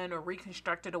redone or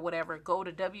reconstructed or whatever, go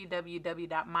to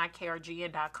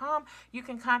www.mykrgn.com. You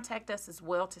can contact us as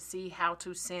well to see how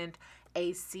to send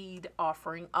a seed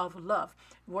offering of love.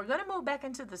 We're going to move back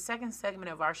into the second segment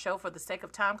of our show for the sake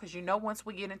of time, because once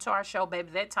we get into our show, baby,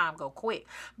 that time go quick.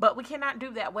 But we cannot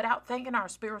do that without thanking our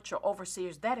spiritual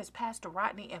overseers. That is Pastor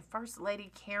Rodney and First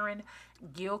Lady Karen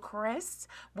Gilchrist.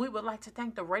 We would like to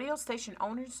thank the radio station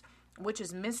owners, which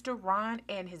is Mr. Ron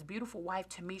and his beautiful wife,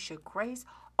 Tamisha Grace,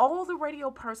 all the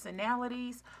radio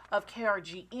personalities of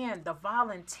KRGN, the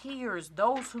volunteers,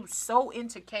 those who sow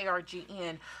into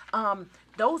KRGN,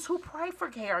 those who pray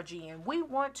for KRGN. We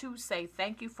want to say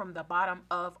thank you from the bottom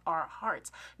of our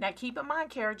hearts. Now, keep in mind,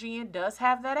 KRGN does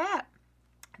have that app.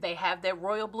 They have that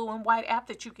royal blue and white app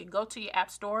that you can go to your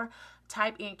app store,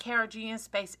 type in KRGN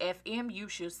space FM. You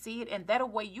should see it. And that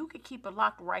way you can keep it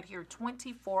locked right here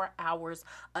 24 hours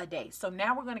a day. So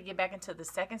now we're going to get back into the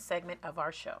second segment of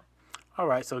our show. All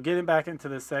right. So getting back into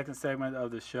the second segment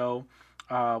of the show,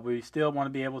 we still want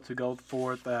to be able to go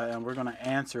forth and we're going to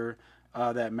answer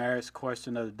that marriage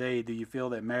question of the day. Do you feel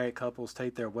that married couples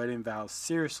take their wedding vows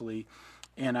seriously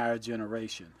in our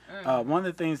generation? One of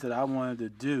the things that I wanted to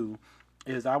do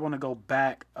is I want to go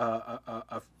back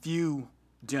a few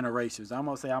generations. I'm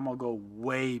going to go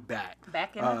way back.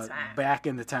 Back in the time. Back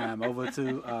in the time, over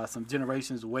to some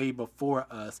generations way before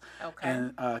us. Okay.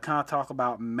 And kind of talk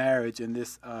about marriage in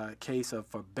this case of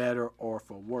for better or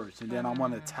for worse. And then I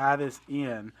want to tie this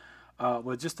in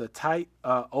with just a tight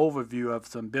overview of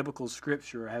some biblical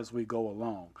scripture as we go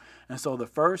along. And so the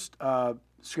first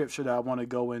scripture that I want to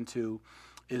go into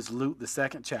is Luke, the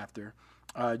 2nd chapter.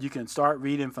 You can start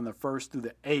reading from the 1st through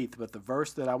the 8th, but the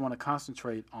verse that I want to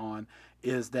concentrate on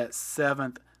is that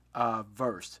 7th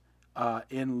verse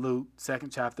in Luke, 2nd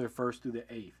chapter, 1st through the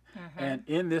 8th. And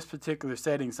in this particular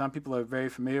setting, some people are very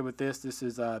familiar with this. This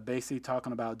is basically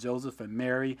talking about Joseph and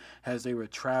Mary as they were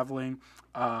traveling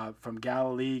from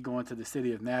Galilee, going to the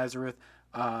city of Nazareth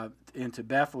into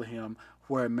Bethlehem,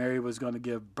 where Mary was going to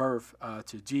give birth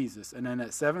to Jesus. And in that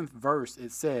 7th verse,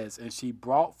 it says, "And she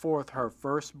brought forth her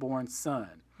firstborn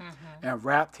son, and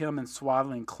wrapped him in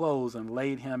swaddling clothes, and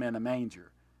laid him in a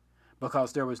manger,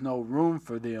 because there was no room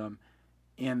for them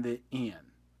in the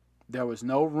inn." There was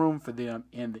no room for them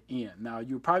in the inn. Now,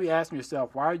 you're probably asking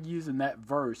yourself, why are you using that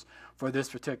verse for this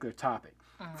particular topic,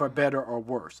 for better or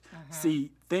worse?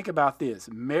 See, think about this.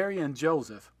 Mary and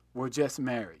Joseph were just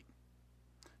married.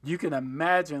 You can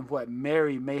imagine what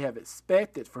Mary may have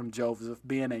expected from Joseph,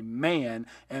 being a man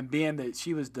and being that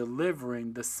she was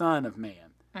delivering the Son of Man.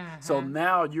 So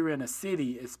now you're in a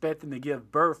city expecting to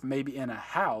give birth, maybe in a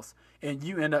house, and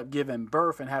you end up giving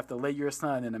birth and have to lay your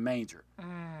son in a manger.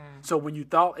 So when you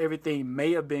thought everything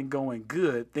may have been going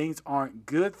good, things aren't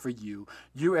good for you.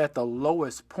 You're at the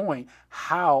lowest point.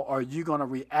 How are you going to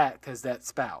react as that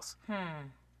spouse?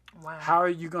 Wow. How are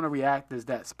you going to react as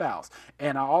that spouse?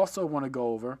 And I also want to go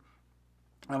over,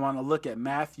 I want to look at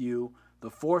Matthew, the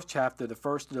 4th chapter, the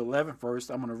 1st to the 11th verse.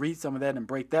 I'm going to read some of that and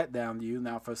break that down to you.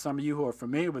 Now, for some of you who are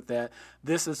familiar with that,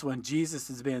 this is when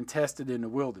Jesus is being tested in the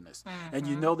wilderness. And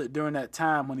you know that during that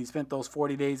time when he spent those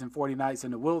 40 days and 40 nights in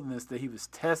the wilderness, that he was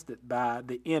tested by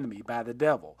the enemy, by the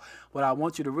devil. What I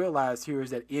want you to realize here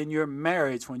is that in your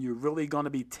marriage, when you're really going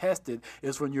to be tested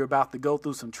is when you're about to go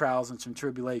through some trials and some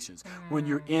tribulations, when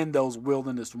you're in those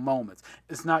wilderness moments.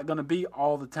 It's not going to be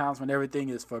all the times when everything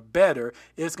is for better.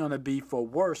 It's going to be for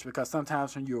worse, because sometimes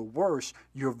when you're worse,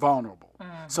 you're vulnerable.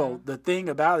 So the thing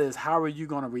about it is, how are you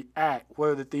going to react? What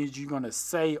are the things you're going to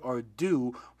say or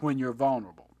do when you're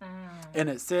vulnerable? And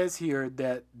it says here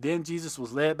that then Jesus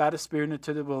was led by the Spirit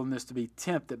into the wilderness to be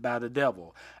tempted by the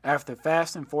devil. After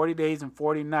fasting 40 days and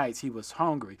 40 nights, he was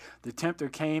hungry. The tempter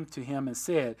came to him and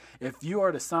said, "If you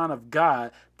are the Son of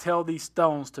God, tell these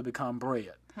stones to become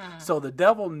bread." So the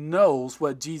devil knows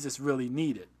what Jesus really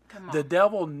needed. The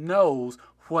devil knows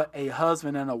what a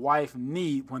husband and a wife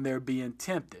need when they're being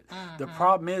tempted. The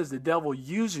problem is the devil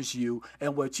uses you,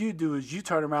 and what you do is you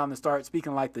turn around and start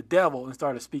speaking like the devil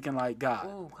instead of speaking like God.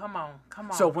 Ooh, come on.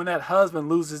 So when that husband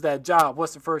loses that job,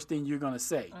 what's the first thing you're going to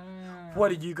say?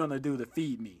 What are you going to do to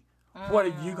feed me? What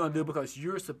are you going to do? Because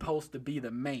you're supposed to be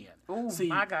the man. Ooh, See,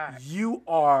 my God. you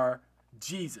are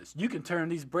Jesus. You can turn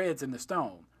these breads into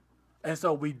stone. And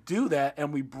so we do that,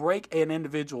 and we break an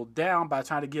individual down by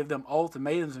trying to give them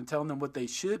ultimatums and telling them what they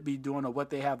should be doing or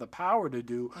what they have the power to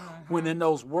do, when in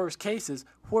those worst cases,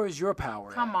 where is your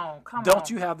power Come at? on. Don't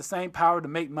you have the same power to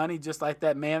make money just like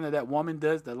that man or that woman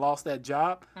does that lost that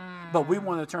job? But we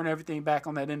want to turn everything back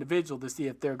on that individual to see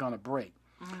if they're going to break.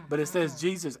 But it says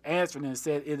Jesus answered and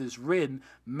said, "It is written,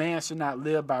 man should not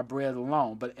live by bread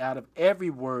alone, but out of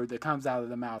every word that comes out of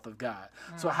the mouth of God."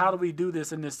 So how do we do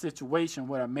this in this situation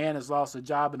where a man has lost a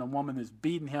job and a woman is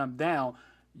beating him down?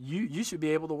 You should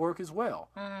be able to work as well.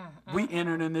 We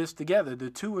entered in this together. The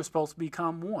two are supposed to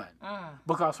become one.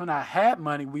 Because when I had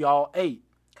money, we all ate.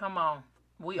 Come on.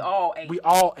 We all ate. We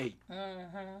all ate.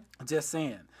 Just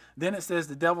saying. Then it says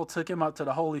the devil took him up to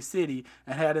the holy city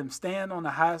and had him stand on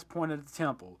the highest point of the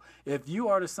temple. "If you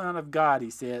are the Son of God," he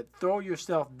said, "throw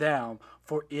yourself down,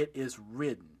 for it is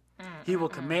written. He will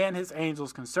command his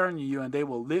angels concerning you, and they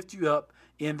will lift you up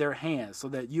in their hands, so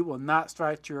that you will not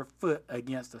strike your foot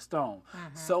against a stone."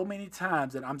 So many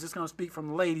times, and I'm just going to speak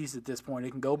from ladies at this point,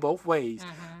 it can go both ways,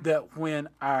 that when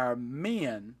our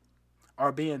men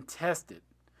are being tested,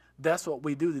 that's what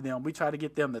we do to them. We try to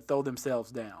get them to throw themselves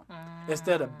down.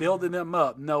 Instead of building them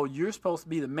up. No, you're supposed to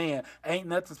be the man. Ain't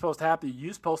nothing supposed to happen.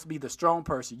 You're supposed to be the strong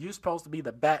person. You're supposed to be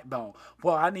the backbone.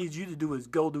 What I need you to do is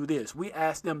go do this. We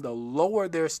ask them to lower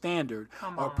their standard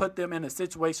or put them in a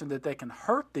situation that they can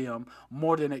hurt them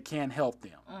more than it can help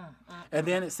them. And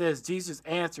then it says, Jesus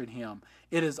answered him,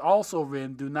 "It is also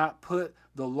written, do not put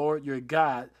the Lord your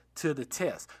God to the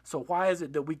test." So why is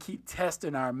it that we keep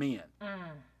testing our men?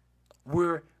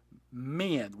 We're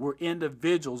men, we're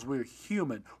individuals, we're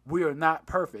human, we are not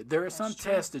perfect. There are some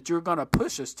tests that you're going to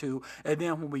push us to, and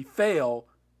then when we fail,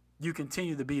 you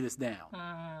continue to beat us down.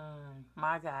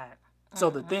 My God. So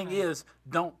the thing is,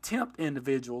 don't tempt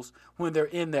individuals when they're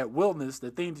in that wilderness. The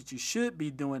thing that you should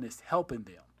be doing is helping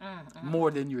them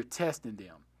more than you're testing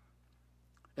them.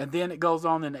 And then it goes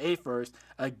on in the 8th verse,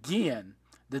 "Again,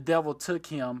 the devil took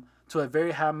him to a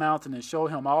very high mountain and showed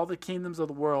him all the kingdoms of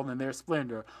the world and their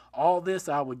splendor. 'All this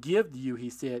I will give to you,' he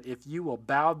said, 'if you will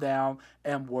bow down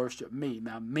and worship me.'"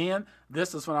 Now, men,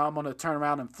 this is when I'm going to turn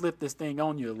around and flip this thing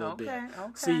on you a little bit.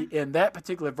 See, in that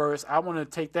particular verse, I want to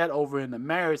take that over into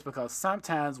marriage, because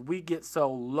sometimes we get so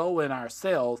low in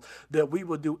ourselves that we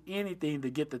will do anything to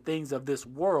get the things of this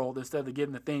world instead of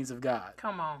getting the things of God.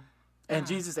 Come on. And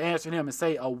Jesus answered him and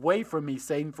said, "Away from me,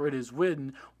 Satan, for it is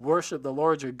written, worship the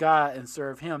Lord your God and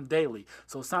serve him daily."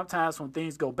 So sometimes when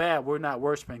things go bad, we're not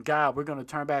worshiping God. We're going to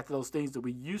turn back to those things that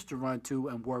we used to run to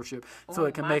and worship so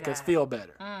it can make us feel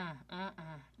better.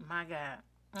 My God.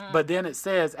 But then it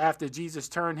says, after Jesus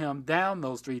turned him down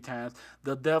those 3 times,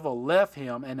 the devil left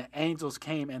him and the angels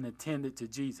came and attended to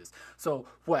Jesus. So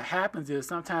what happens is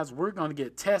sometimes we're going to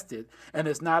get tested, and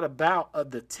it's not about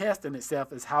the test in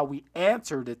itself, it's how we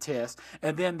answer the test,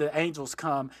 and then the angels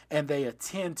come and they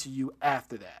attend to you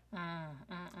after that.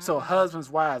 So husbands,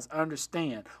 wives,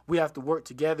 understand we have to work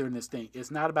together in this thing.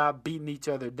 It's not about beating each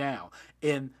other down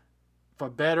for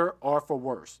better or for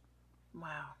worse.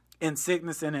 Wow. In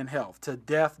sickness and in health, to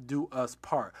death do us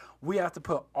part. We have to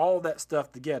put all that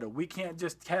stuff together. We can't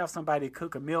just have somebody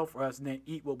cook a meal for us and then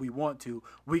eat what we want to.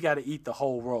 We got to eat the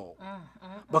whole roll.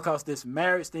 Because this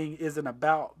marriage thing isn't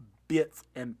about bits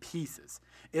and pieces.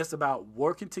 It's about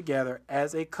working together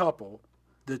as a couple,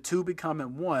 the two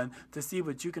becoming one, to see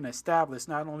what you can establish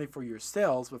not only for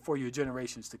yourselves, but for your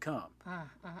generations to come.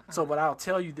 So what I'll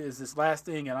tell you is this last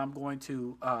thing, and I'm going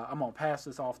to pass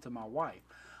this off to my wife.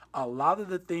 A lot of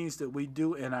the things that we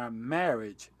do in our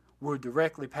marriage, we're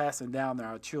directly passing down to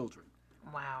our children.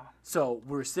 Wow. So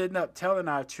we're sitting up telling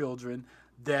our children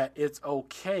that it's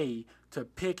okay to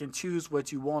pick and choose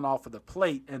what you want off of the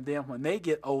plate, and then when they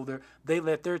get older, they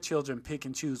let their children pick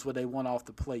and choose what they want off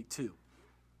the plate too.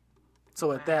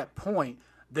 So at that point,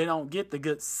 they don't get the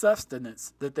good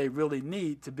sustenance that they really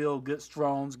need to build good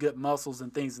strongs, good muscles,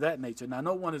 and things of that nature. Now,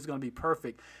 no one is going to be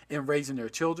perfect in raising their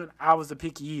children. I was a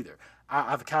picky eater.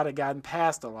 I've kind of gotten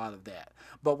past a lot of that.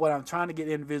 But what I'm trying to get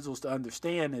individuals to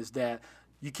understand is that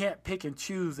you can't pick and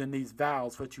choose in these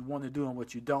vows what you want to do and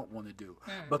what you don't want to do,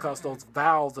 because those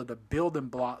vows are the building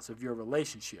blocks of your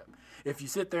relationship. If you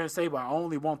sit there and say, well, I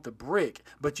only want the brick,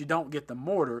 but you don't get the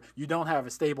mortar, you don't have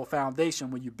a stable foundation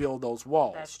when you build those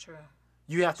walls. That's true.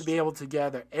 You have to be able to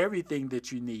gather everything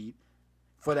that you need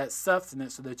for that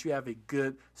substance so that you have a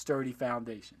good, sturdy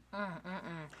foundation.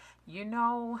 You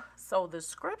know, so the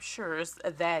scriptures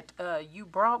that you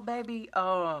brought, baby,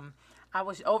 I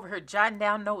was over here jotting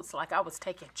down notes like I was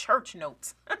taking church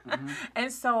notes.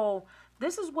 And so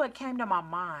this is what came to my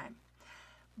mind.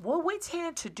 What we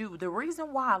tend to do, the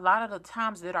reason why a lot of the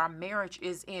times that our marriage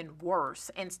is in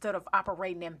worse instead of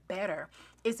operating in better,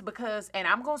 is because, and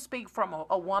I'm going to speak from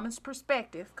a woman's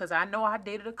perspective, because I know I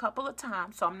did it a couple of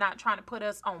times, so I'm not trying to put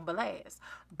us on blast.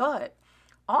 But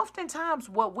oftentimes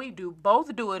what we do,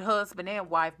 both do it, husband and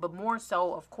wife, but more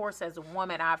so, of course, as a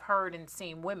woman, I've heard and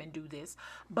seen women do this.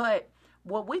 But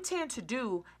what we tend to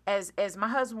do, as my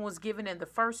husband was given in the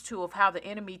first two of how the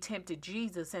enemy tempted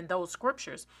Jesus in those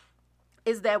scriptures,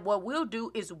 is that what we'll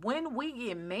do is when we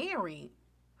get married,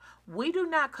 we do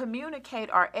not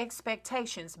communicate our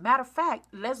expectations. Matter of fact,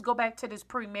 let's go back to this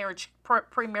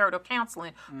premarital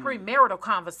counseling, premarital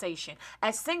conversation.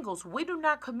 As singles, we do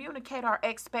not communicate our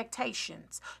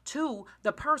expectations to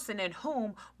the person in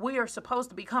whom we are supposed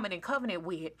to be coming in covenant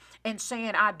with and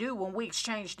saying, I do, when we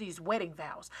exchange these wedding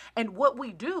vows. And what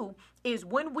we do is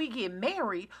when we get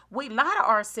married, we lie to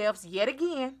ourselves yet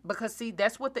again, because see,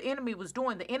 that's what the enemy was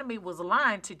doing. The enemy was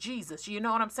lying to Jesus, you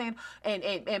know what I'm saying?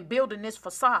 And building this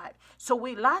facade. So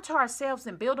we lie to ourselves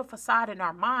and build a facade in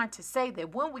our mind to say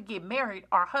that when we get married,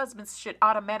 our husbands should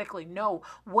automatically know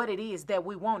what it is that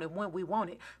we want and when we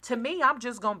want it. To me, I'm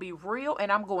just going to be real,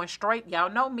 and I'm going straight.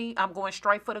 Y'all know me. I'm going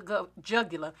straight for the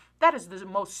jugular. That is the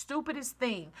most stupidest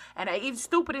thing. And even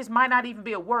stupidest might not even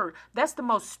be a word. That's the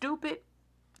most stupid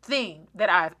thing that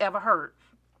I've ever heard.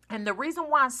 And the reason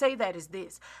why I say that is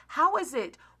this. How is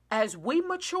it as we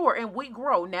mature and we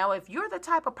grow? Now, if you're the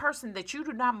type of person that you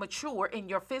do not mature in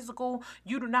your physical,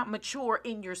 you do not mature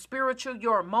in your spiritual,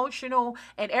 your emotional,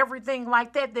 and everything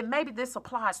like that, then maybe this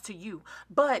applies to you.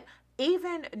 But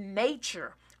even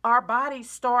nature, our bodies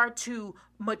start to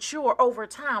mature over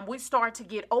time. We start to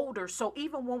get older. So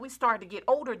even when we start to get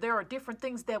older, there are different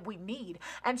things that we need.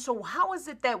 And so how is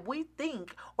it that we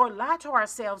think or lie to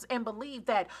ourselves and believe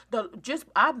that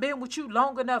I've been with you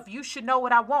long enough, you should know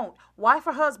what I want? Wife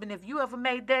or husband, if you ever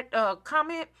made that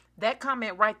comment, that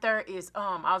comment right there is,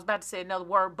 I was about to say another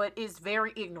word, but it's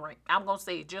very ignorant. I'm going to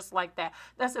say it just like that.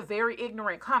 That's a very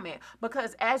ignorant comment,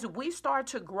 because as we start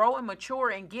to grow and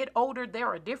mature and get older, there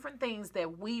are different things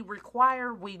that we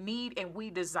require, we need, and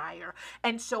we desire.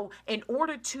 And so in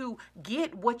order to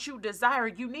get what you desire,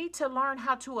 you need to learn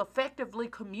how to effectively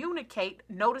communicate.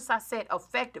 Notice I said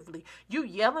effectively. You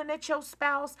yelling at your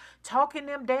spouse, talking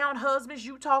them down, husbands,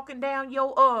 you talking down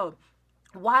your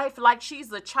wife like she's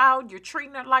a child, you're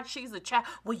treating her like she's a child.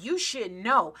 Well, you should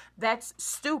know that's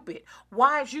stupid.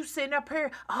 Wives, you sitting up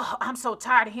here, oh, I'm so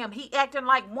tired of him. He acting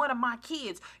like one of my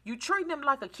kids. You treating him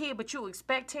like a kid, but you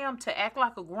expect him to act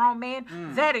like a grown man.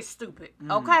 That is stupid.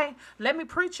 Okay? Let me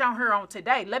preach on her on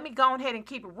today. Let me go ahead and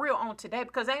keep it real on today,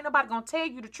 because ain't nobody gonna tell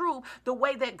you the truth the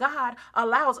way that God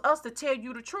allows us to tell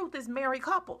you the truth as married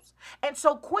couples. And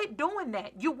so quit doing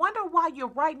that. You wonder why you're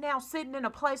right now sitting in a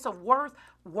place of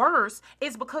worse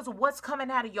is because of what's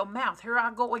coming out of your mouth. Here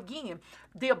I go again.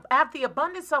 Out the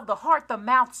abundance of the heart, the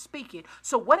mouth speaketh.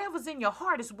 So whatever's in your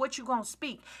heart is what you're going to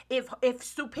speak. If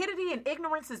stupidity and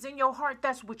ignorance is in your heart,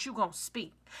 that's what you're going to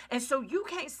speak. And so you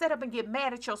can't sit up and get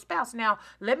mad at your spouse. Now,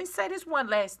 let me say this one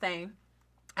last thing.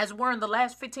 As we're in the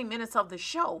last 15 minutes of the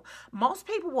show, most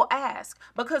people will ask,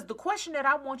 because the question that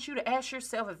I want you to ask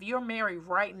yourself, if you're married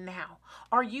right now,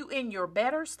 are you in your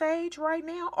better stage right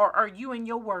now, or are you in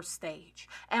your worst stage?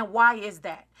 And why is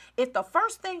that? If the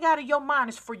first thing out of your mind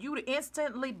is for you to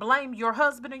instantly blame your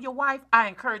husband or your wife, I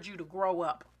encourage you to grow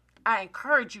up. I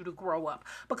encourage you to grow up,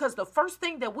 because the first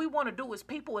thing that we want to do as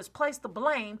people is place the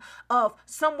blame of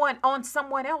someone on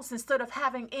someone else instead of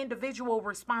having individual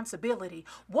responsibility.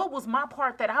 What was my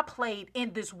part that I played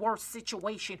in this worst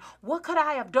situation? What could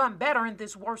I have done better in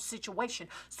this worst situation?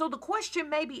 So the question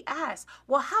may be asked,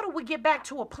 well, how do we get back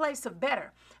to a place of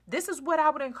better? This is what I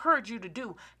would encourage you to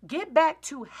do. Get back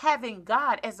to having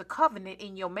God as a covenant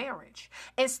in your marriage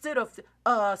instead of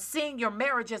seeing your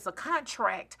marriage as a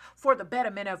contract for the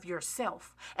betterment of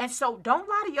yourself. And so don't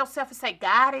lie to yourself and say,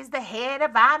 God is the head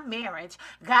of our marriage.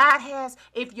 God has,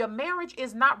 if your marriage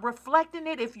is not reflecting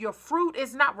it, if your fruit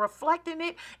is not reflecting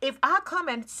it, if I come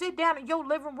and sit down in your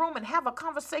living room and have a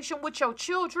conversation with your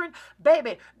children,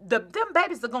 baby, them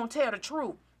babies are going to tell the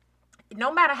truth. No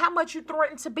matter how much you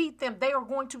threaten to beat them, they are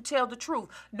going to tell the truth.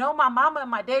 No, my mama and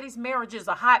my daddy's marriage is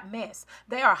a hot mess.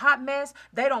 They are a hot mess.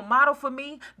 They don't model for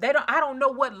me. I don't know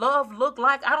what love look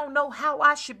like. I don't know how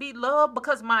I should be loved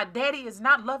because my daddy is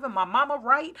not loving my mama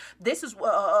right. This is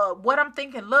what I'm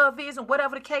thinking love is, and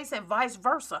whatever the case, and vice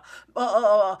versa.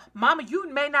 Mama, you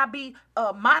may not be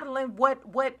modeling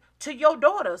what to your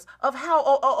daughters of how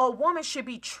a woman should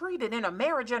be treated in a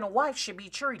marriage and a wife should be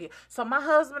treated. So my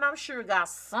husband, I'm sure, got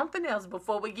something else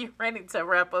before we get ready to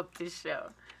wrap up this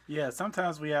show. Yeah,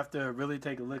 sometimes we have to really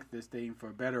take a look at this thing for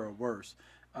better or worse.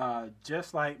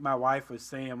 Just like my wife was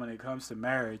saying, when it comes to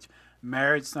marriage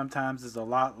sometimes is a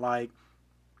lot like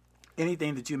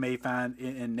anything that you may find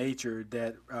in nature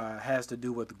that has to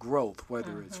do with growth,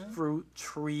 whether it's fruit,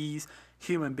 trees,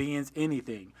 human beings,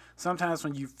 anything. Sometimes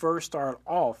when you first start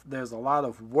off, there's a lot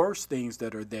of worse things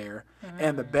that are there,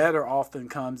 and the better often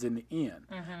comes in the end.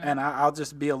 And I'll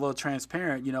just be a little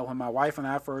transparent. You know, when my wife and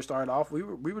I first started off, we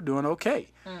were doing okay.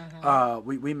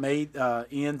 We made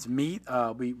ends meet.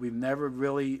 We've never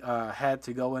really had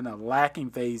to go in a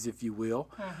lacking phase, if you will.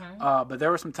 But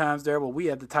there were some times there where we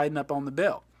had to tighten up on the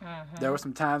belt. There were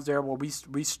some times there where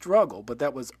we struggled, but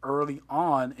that was early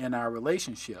on in our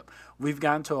relationship. We've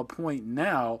gotten to a point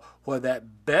now where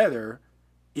that better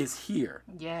is here.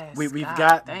 Yes, we've God,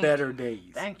 got better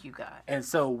days. Thank you, God. And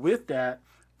so with that,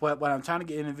 what I'm trying to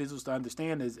get individuals to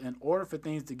understand is, in order for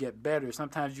things to get better,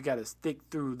 sometimes you got to stick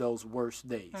through those worst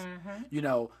days. You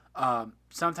know,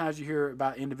 sometimes you hear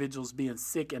about individuals being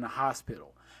sick in a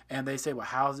hospital. And they say, well,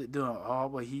 how's it doing? Oh,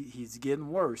 well, he's getting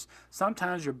worse.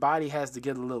 Sometimes your body has to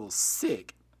get a little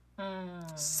sicker,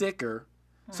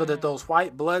 so that those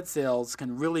white blood cells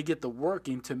can really get to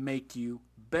working to make you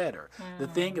better. The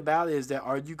thing about it is that,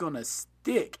 are you going to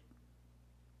stick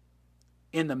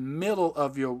in the middle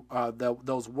of your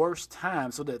those worst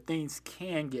times so that things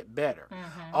can get better?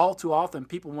 All too often,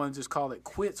 people want to just call it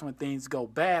quits when things go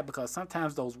bad, because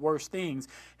sometimes those worst things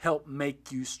help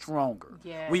make you stronger.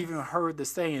 We've even heard the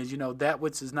sayings, you know, that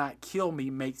which does not kill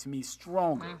me makes me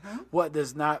stronger. What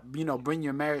does not, bring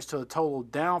your marriage to a total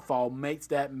downfall makes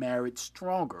that marriage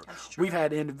stronger. We've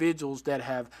had individuals that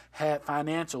have had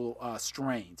financial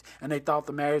strains, and they thought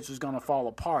the marriage was going to fall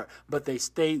apart, but they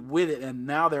stayed with it, and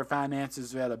now their finances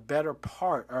are at a better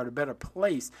part or at a better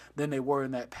place than they were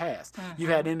in that past. You've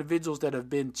had individuals that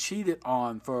have been cheated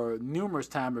on for numerous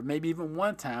times, or maybe even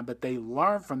one time, but they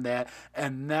learned from that,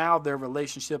 and now their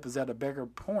relationship is at a bigger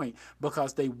point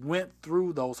because they went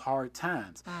through those hard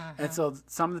times. And so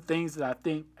some of the things that I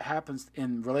think happens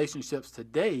in relationships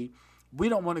today, we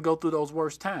don't want to go through those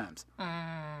worst times.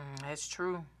 That's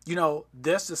true.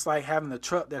 That's just like having a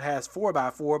truck that has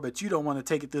 4x4, but you don't want to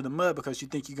take it through the mud because you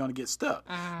think you're going to get stuck.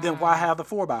 Then why have the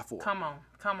 4x4? Come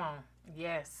on.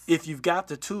 Yes. If you've got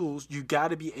the tools, you got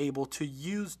to be able to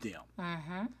use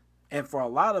them. And for a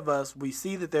lot of us, we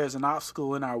see that there's an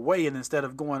obstacle in our way, and instead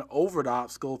of going over the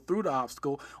obstacle, through the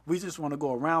obstacle, we just want to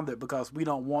go around it because we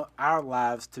don't want our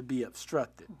lives to be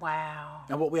obstructed. Wow.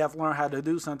 And what we have to learn how to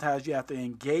do, sometimes you have to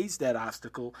engage that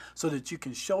obstacle so that you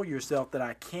can show yourself that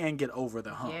I can get over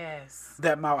the hump. Yes.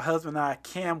 That my husband and I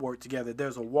can work together.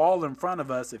 There's a wall in front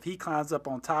of us. If he climbs up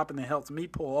on top and then helps me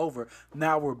pull over,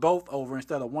 now we're both over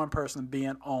instead of one person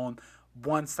being on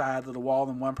one side of the wall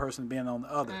and one person being on the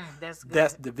other. That's good.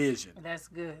 That's division. That's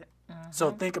good.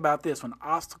 So think about this. When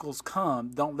obstacles come,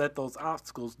 don't let those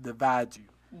obstacles divide you.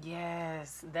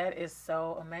 Yes, that is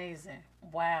so amazing.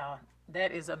 Wow,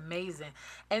 that is amazing.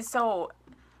 And so,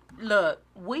 look,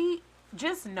 we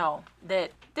just know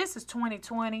that this is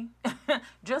 2020,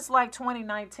 just like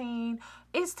 2019.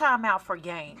 it's time out for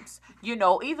games. You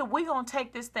know, either we're going to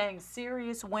take this thing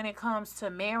serious when it comes to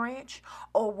marriage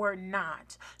or we're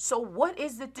not. So what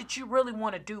is it that you really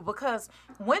want to do? Because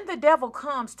when the devil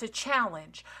comes to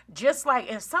challenge, just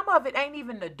like, and some of it ain't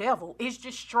even the devil, it's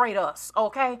just straight us,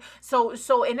 okay? So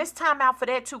and it's time out for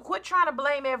that too. Quit trying to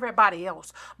blame everybody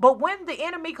else. But when the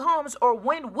enemy comes, or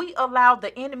when we allow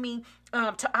the enemy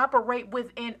to operate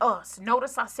within us.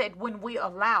 Notice I said when we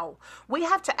allow. We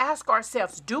have to ask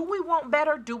ourselves, do we want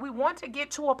better? Do we want to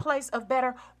get to a place of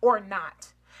better or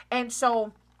not? And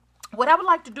so what I would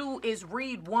like to do is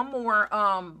read one more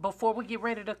before we get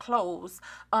ready to close,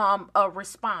 a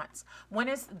response. When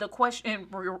it's the question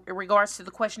in regards to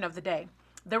the question of the day,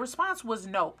 the response was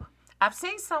nope. I've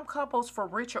seen some couples, for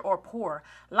richer or poor,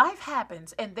 life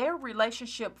happens and their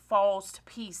relationship falls to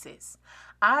pieces.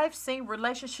 I've seen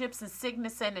relationships in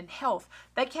sickness and in health.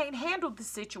 They can't handle the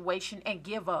situation and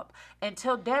give up.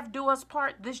 Until death do us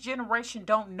part, this generation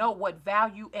don't know what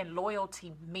value and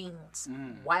loyalty means.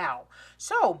 Wow.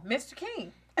 So, Mr.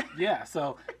 King. Yeah,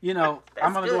 so, you know,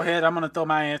 I'm going to go ahead. I'm going to throw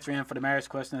my answer in for the marriage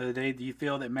question of the day. Do you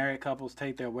feel that married couples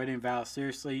take their wedding vows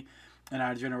seriously in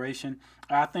our generation?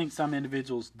 I think some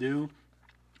individuals do,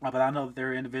 but I know that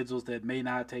there are individuals that may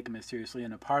not take them as seriously.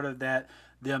 And a part of that,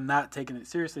 them not taking it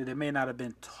seriously, they may not have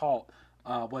been taught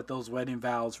what those wedding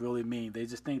vows really mean. They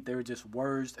just think they're just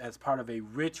words as part of a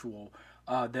ritual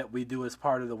that we do as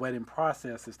part of the wedding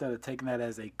process, instead of taking that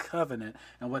as a covenant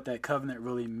and what that covenant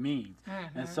really means.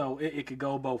 And so it could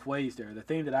go both ways there. The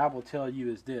thing that I will tell you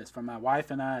is this. From my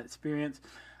wife and I experience,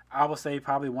 I will say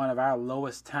probably one of our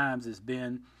lowest times has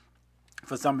been,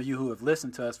 for some of you who have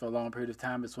listened to us for a long period of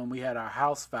time, it's when we had our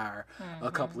house fire a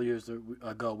couple of years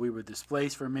ago. We were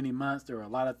displaced for many months. There were a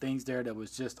lot of things there that was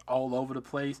just all over the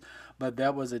place. But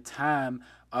that was a time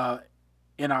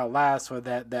in our lives for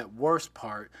that worst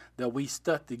part that we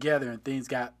stuck together and things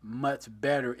got much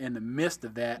better in the midst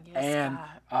of that, and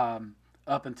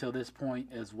up until this point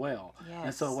as well.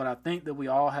 And so what I think that we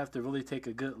all have to really take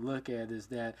a good look at is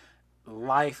that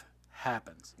life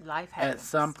happens. Life happens. At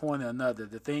some point or another.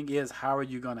 The thing is, how are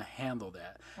you going to handle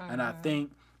that? And I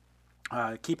think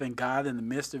keeping God in the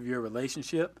midst of your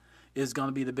relationship is going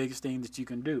to be the biggest thing that you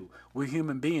can do. We're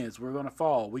human beings. We're going to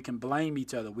fall. We can blame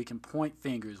each other. We can point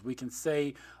fingers. We can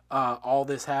say all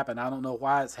this happened. I don't know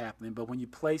why it's happening. But when you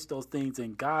place those things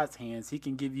in God's hands, he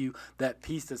can give you that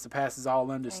peace that surpasses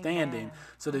all understanding. Amen.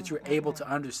 So that you're able to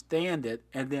understand it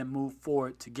and then move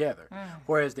forward together.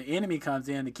 Whereas the enemy comes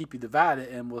in to keep you divided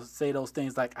and will say those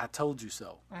things like, I told you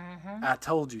so. I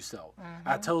told you so.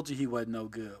 I told you he wasn't no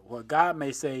good. Well, God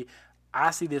may say,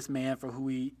 I see this man for who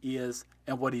he is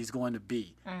and what he's going to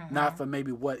be, not for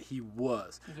maybe what he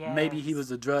was. Maybe he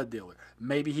was a drug dealer.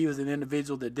 Maybe he was an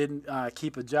individual that didn't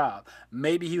keep a job.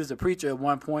 Maybe he was a preacher at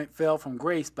one point, fell from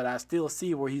grace, but I still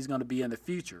see where he's going to be in the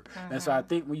future. And so I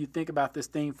think when you think about this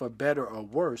thing for better or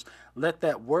worse, let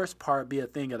that worst part be a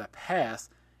thing of the past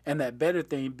and that better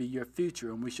thing be your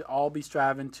future. And we should all be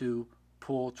striving to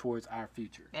pull towards our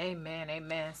future. Amen,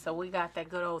 amen. So we got that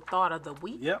good old thought of the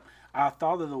week. Yep. Our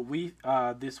thought of the week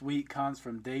this week comes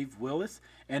from Dave Willis,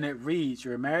 and it reads,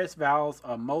 your marriage vows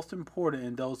are most important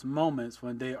in those moments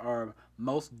when they are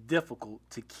most difficult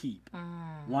to keep.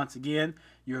 Once again,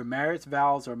 your marriage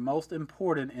vows are most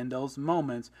important in those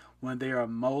moments when they are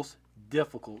most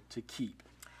difficult to keep.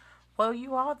 Well,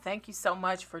 you all, thank you so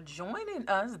much for joining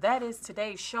us. That is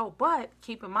today's show. But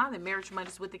keep in mind that Marriage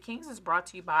Mondays with the Kings is brought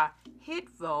to you by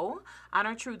HITVO,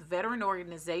 Honor Truth Veteran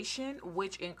Organization,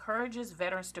 which encourages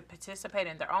veterans to participate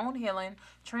in their own healing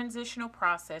transitional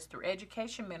process through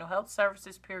education, mental health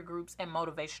services, peer groups, and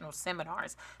motivational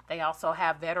seminars. They also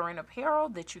have veteran apparel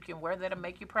that you can wear that'll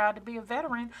make you proud to be a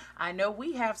veteran. I know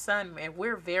we have some, and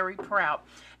we're very proud.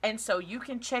 And so you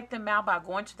can check them out by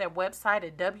going to their website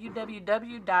at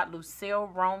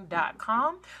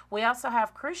www.lucillerome.com. We also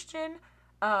have Christian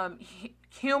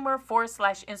Humor /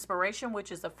 Inspiration,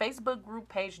 which is a Facebook group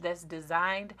page that's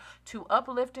designed to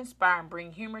uplift, inspire, and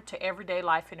bring humor to everyday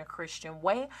life in a Christian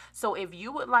way. So if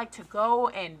you would like to go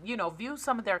and, view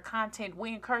some of their content,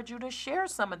 we encourage you to share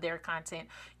some of their content.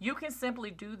 You can simply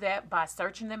do that by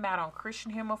searching them out on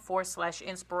Christian Humor /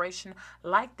 Inspiration,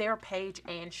 like their page,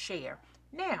 and share.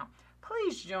 Now,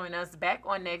 please join us back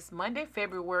on next Monday,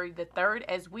 February the 3rd,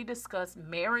 as we discuss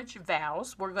marriage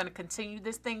vows. We're going to continue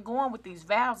this thing going with these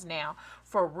vows now,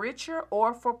 for richer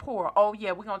or for poor. Oh,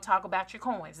 yeah, we're going to talk about your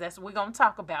coins. That's what we're going to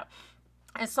talk about.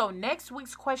 And so next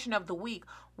week's question of the week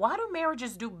Why do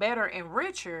marriages do better and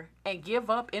richer and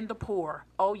give up in the poor?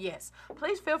 Oh, yes.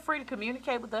 Please feel free to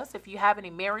communicate with us if you have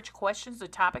any marriage questions or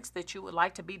topics that you would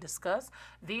like to be discussed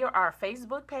via our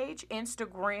Facebook page,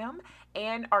 Instagram,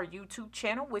 and our YouTube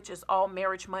channel, which is All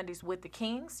Marriage Mondays with the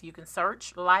Kings. You can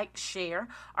search, like, share.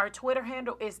 Our Twitter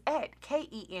handle is at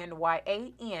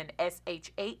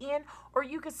KENYANSHAN, or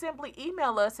you can simply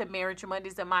email us at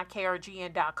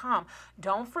marriagemondays@mykrgn.com.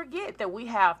 Don't forget that we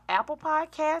have Apple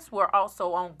Podcasts. We're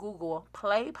also on Google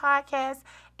Play Podcasts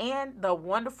and the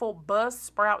wonderful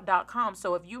Buzzsprout.com.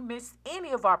 So if you missed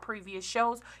any of our previous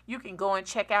shows, you can go and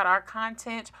check out our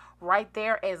content right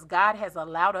there as God has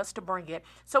allowed us to bring it.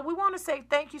 So we want to say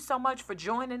thank you so much for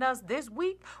joining us this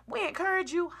week. We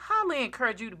highly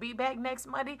encourage you to be back next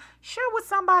Monday. Share with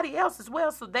somebody else as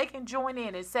well so they can join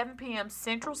in at 7 p.m.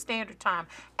 Central Standard Time.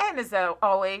 And as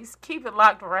always, keep it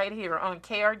locked right here on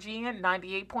KRGN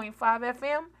 98.5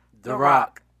 FM. The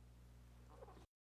Rock.